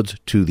episodes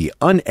to the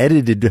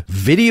unedited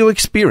video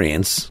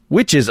experience,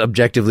 which is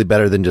objectively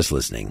better than just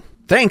listening.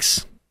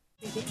 Thanks!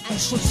 I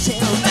should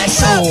sell my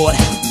soul.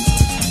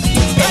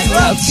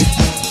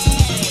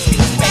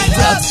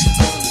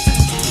 Bankrupt.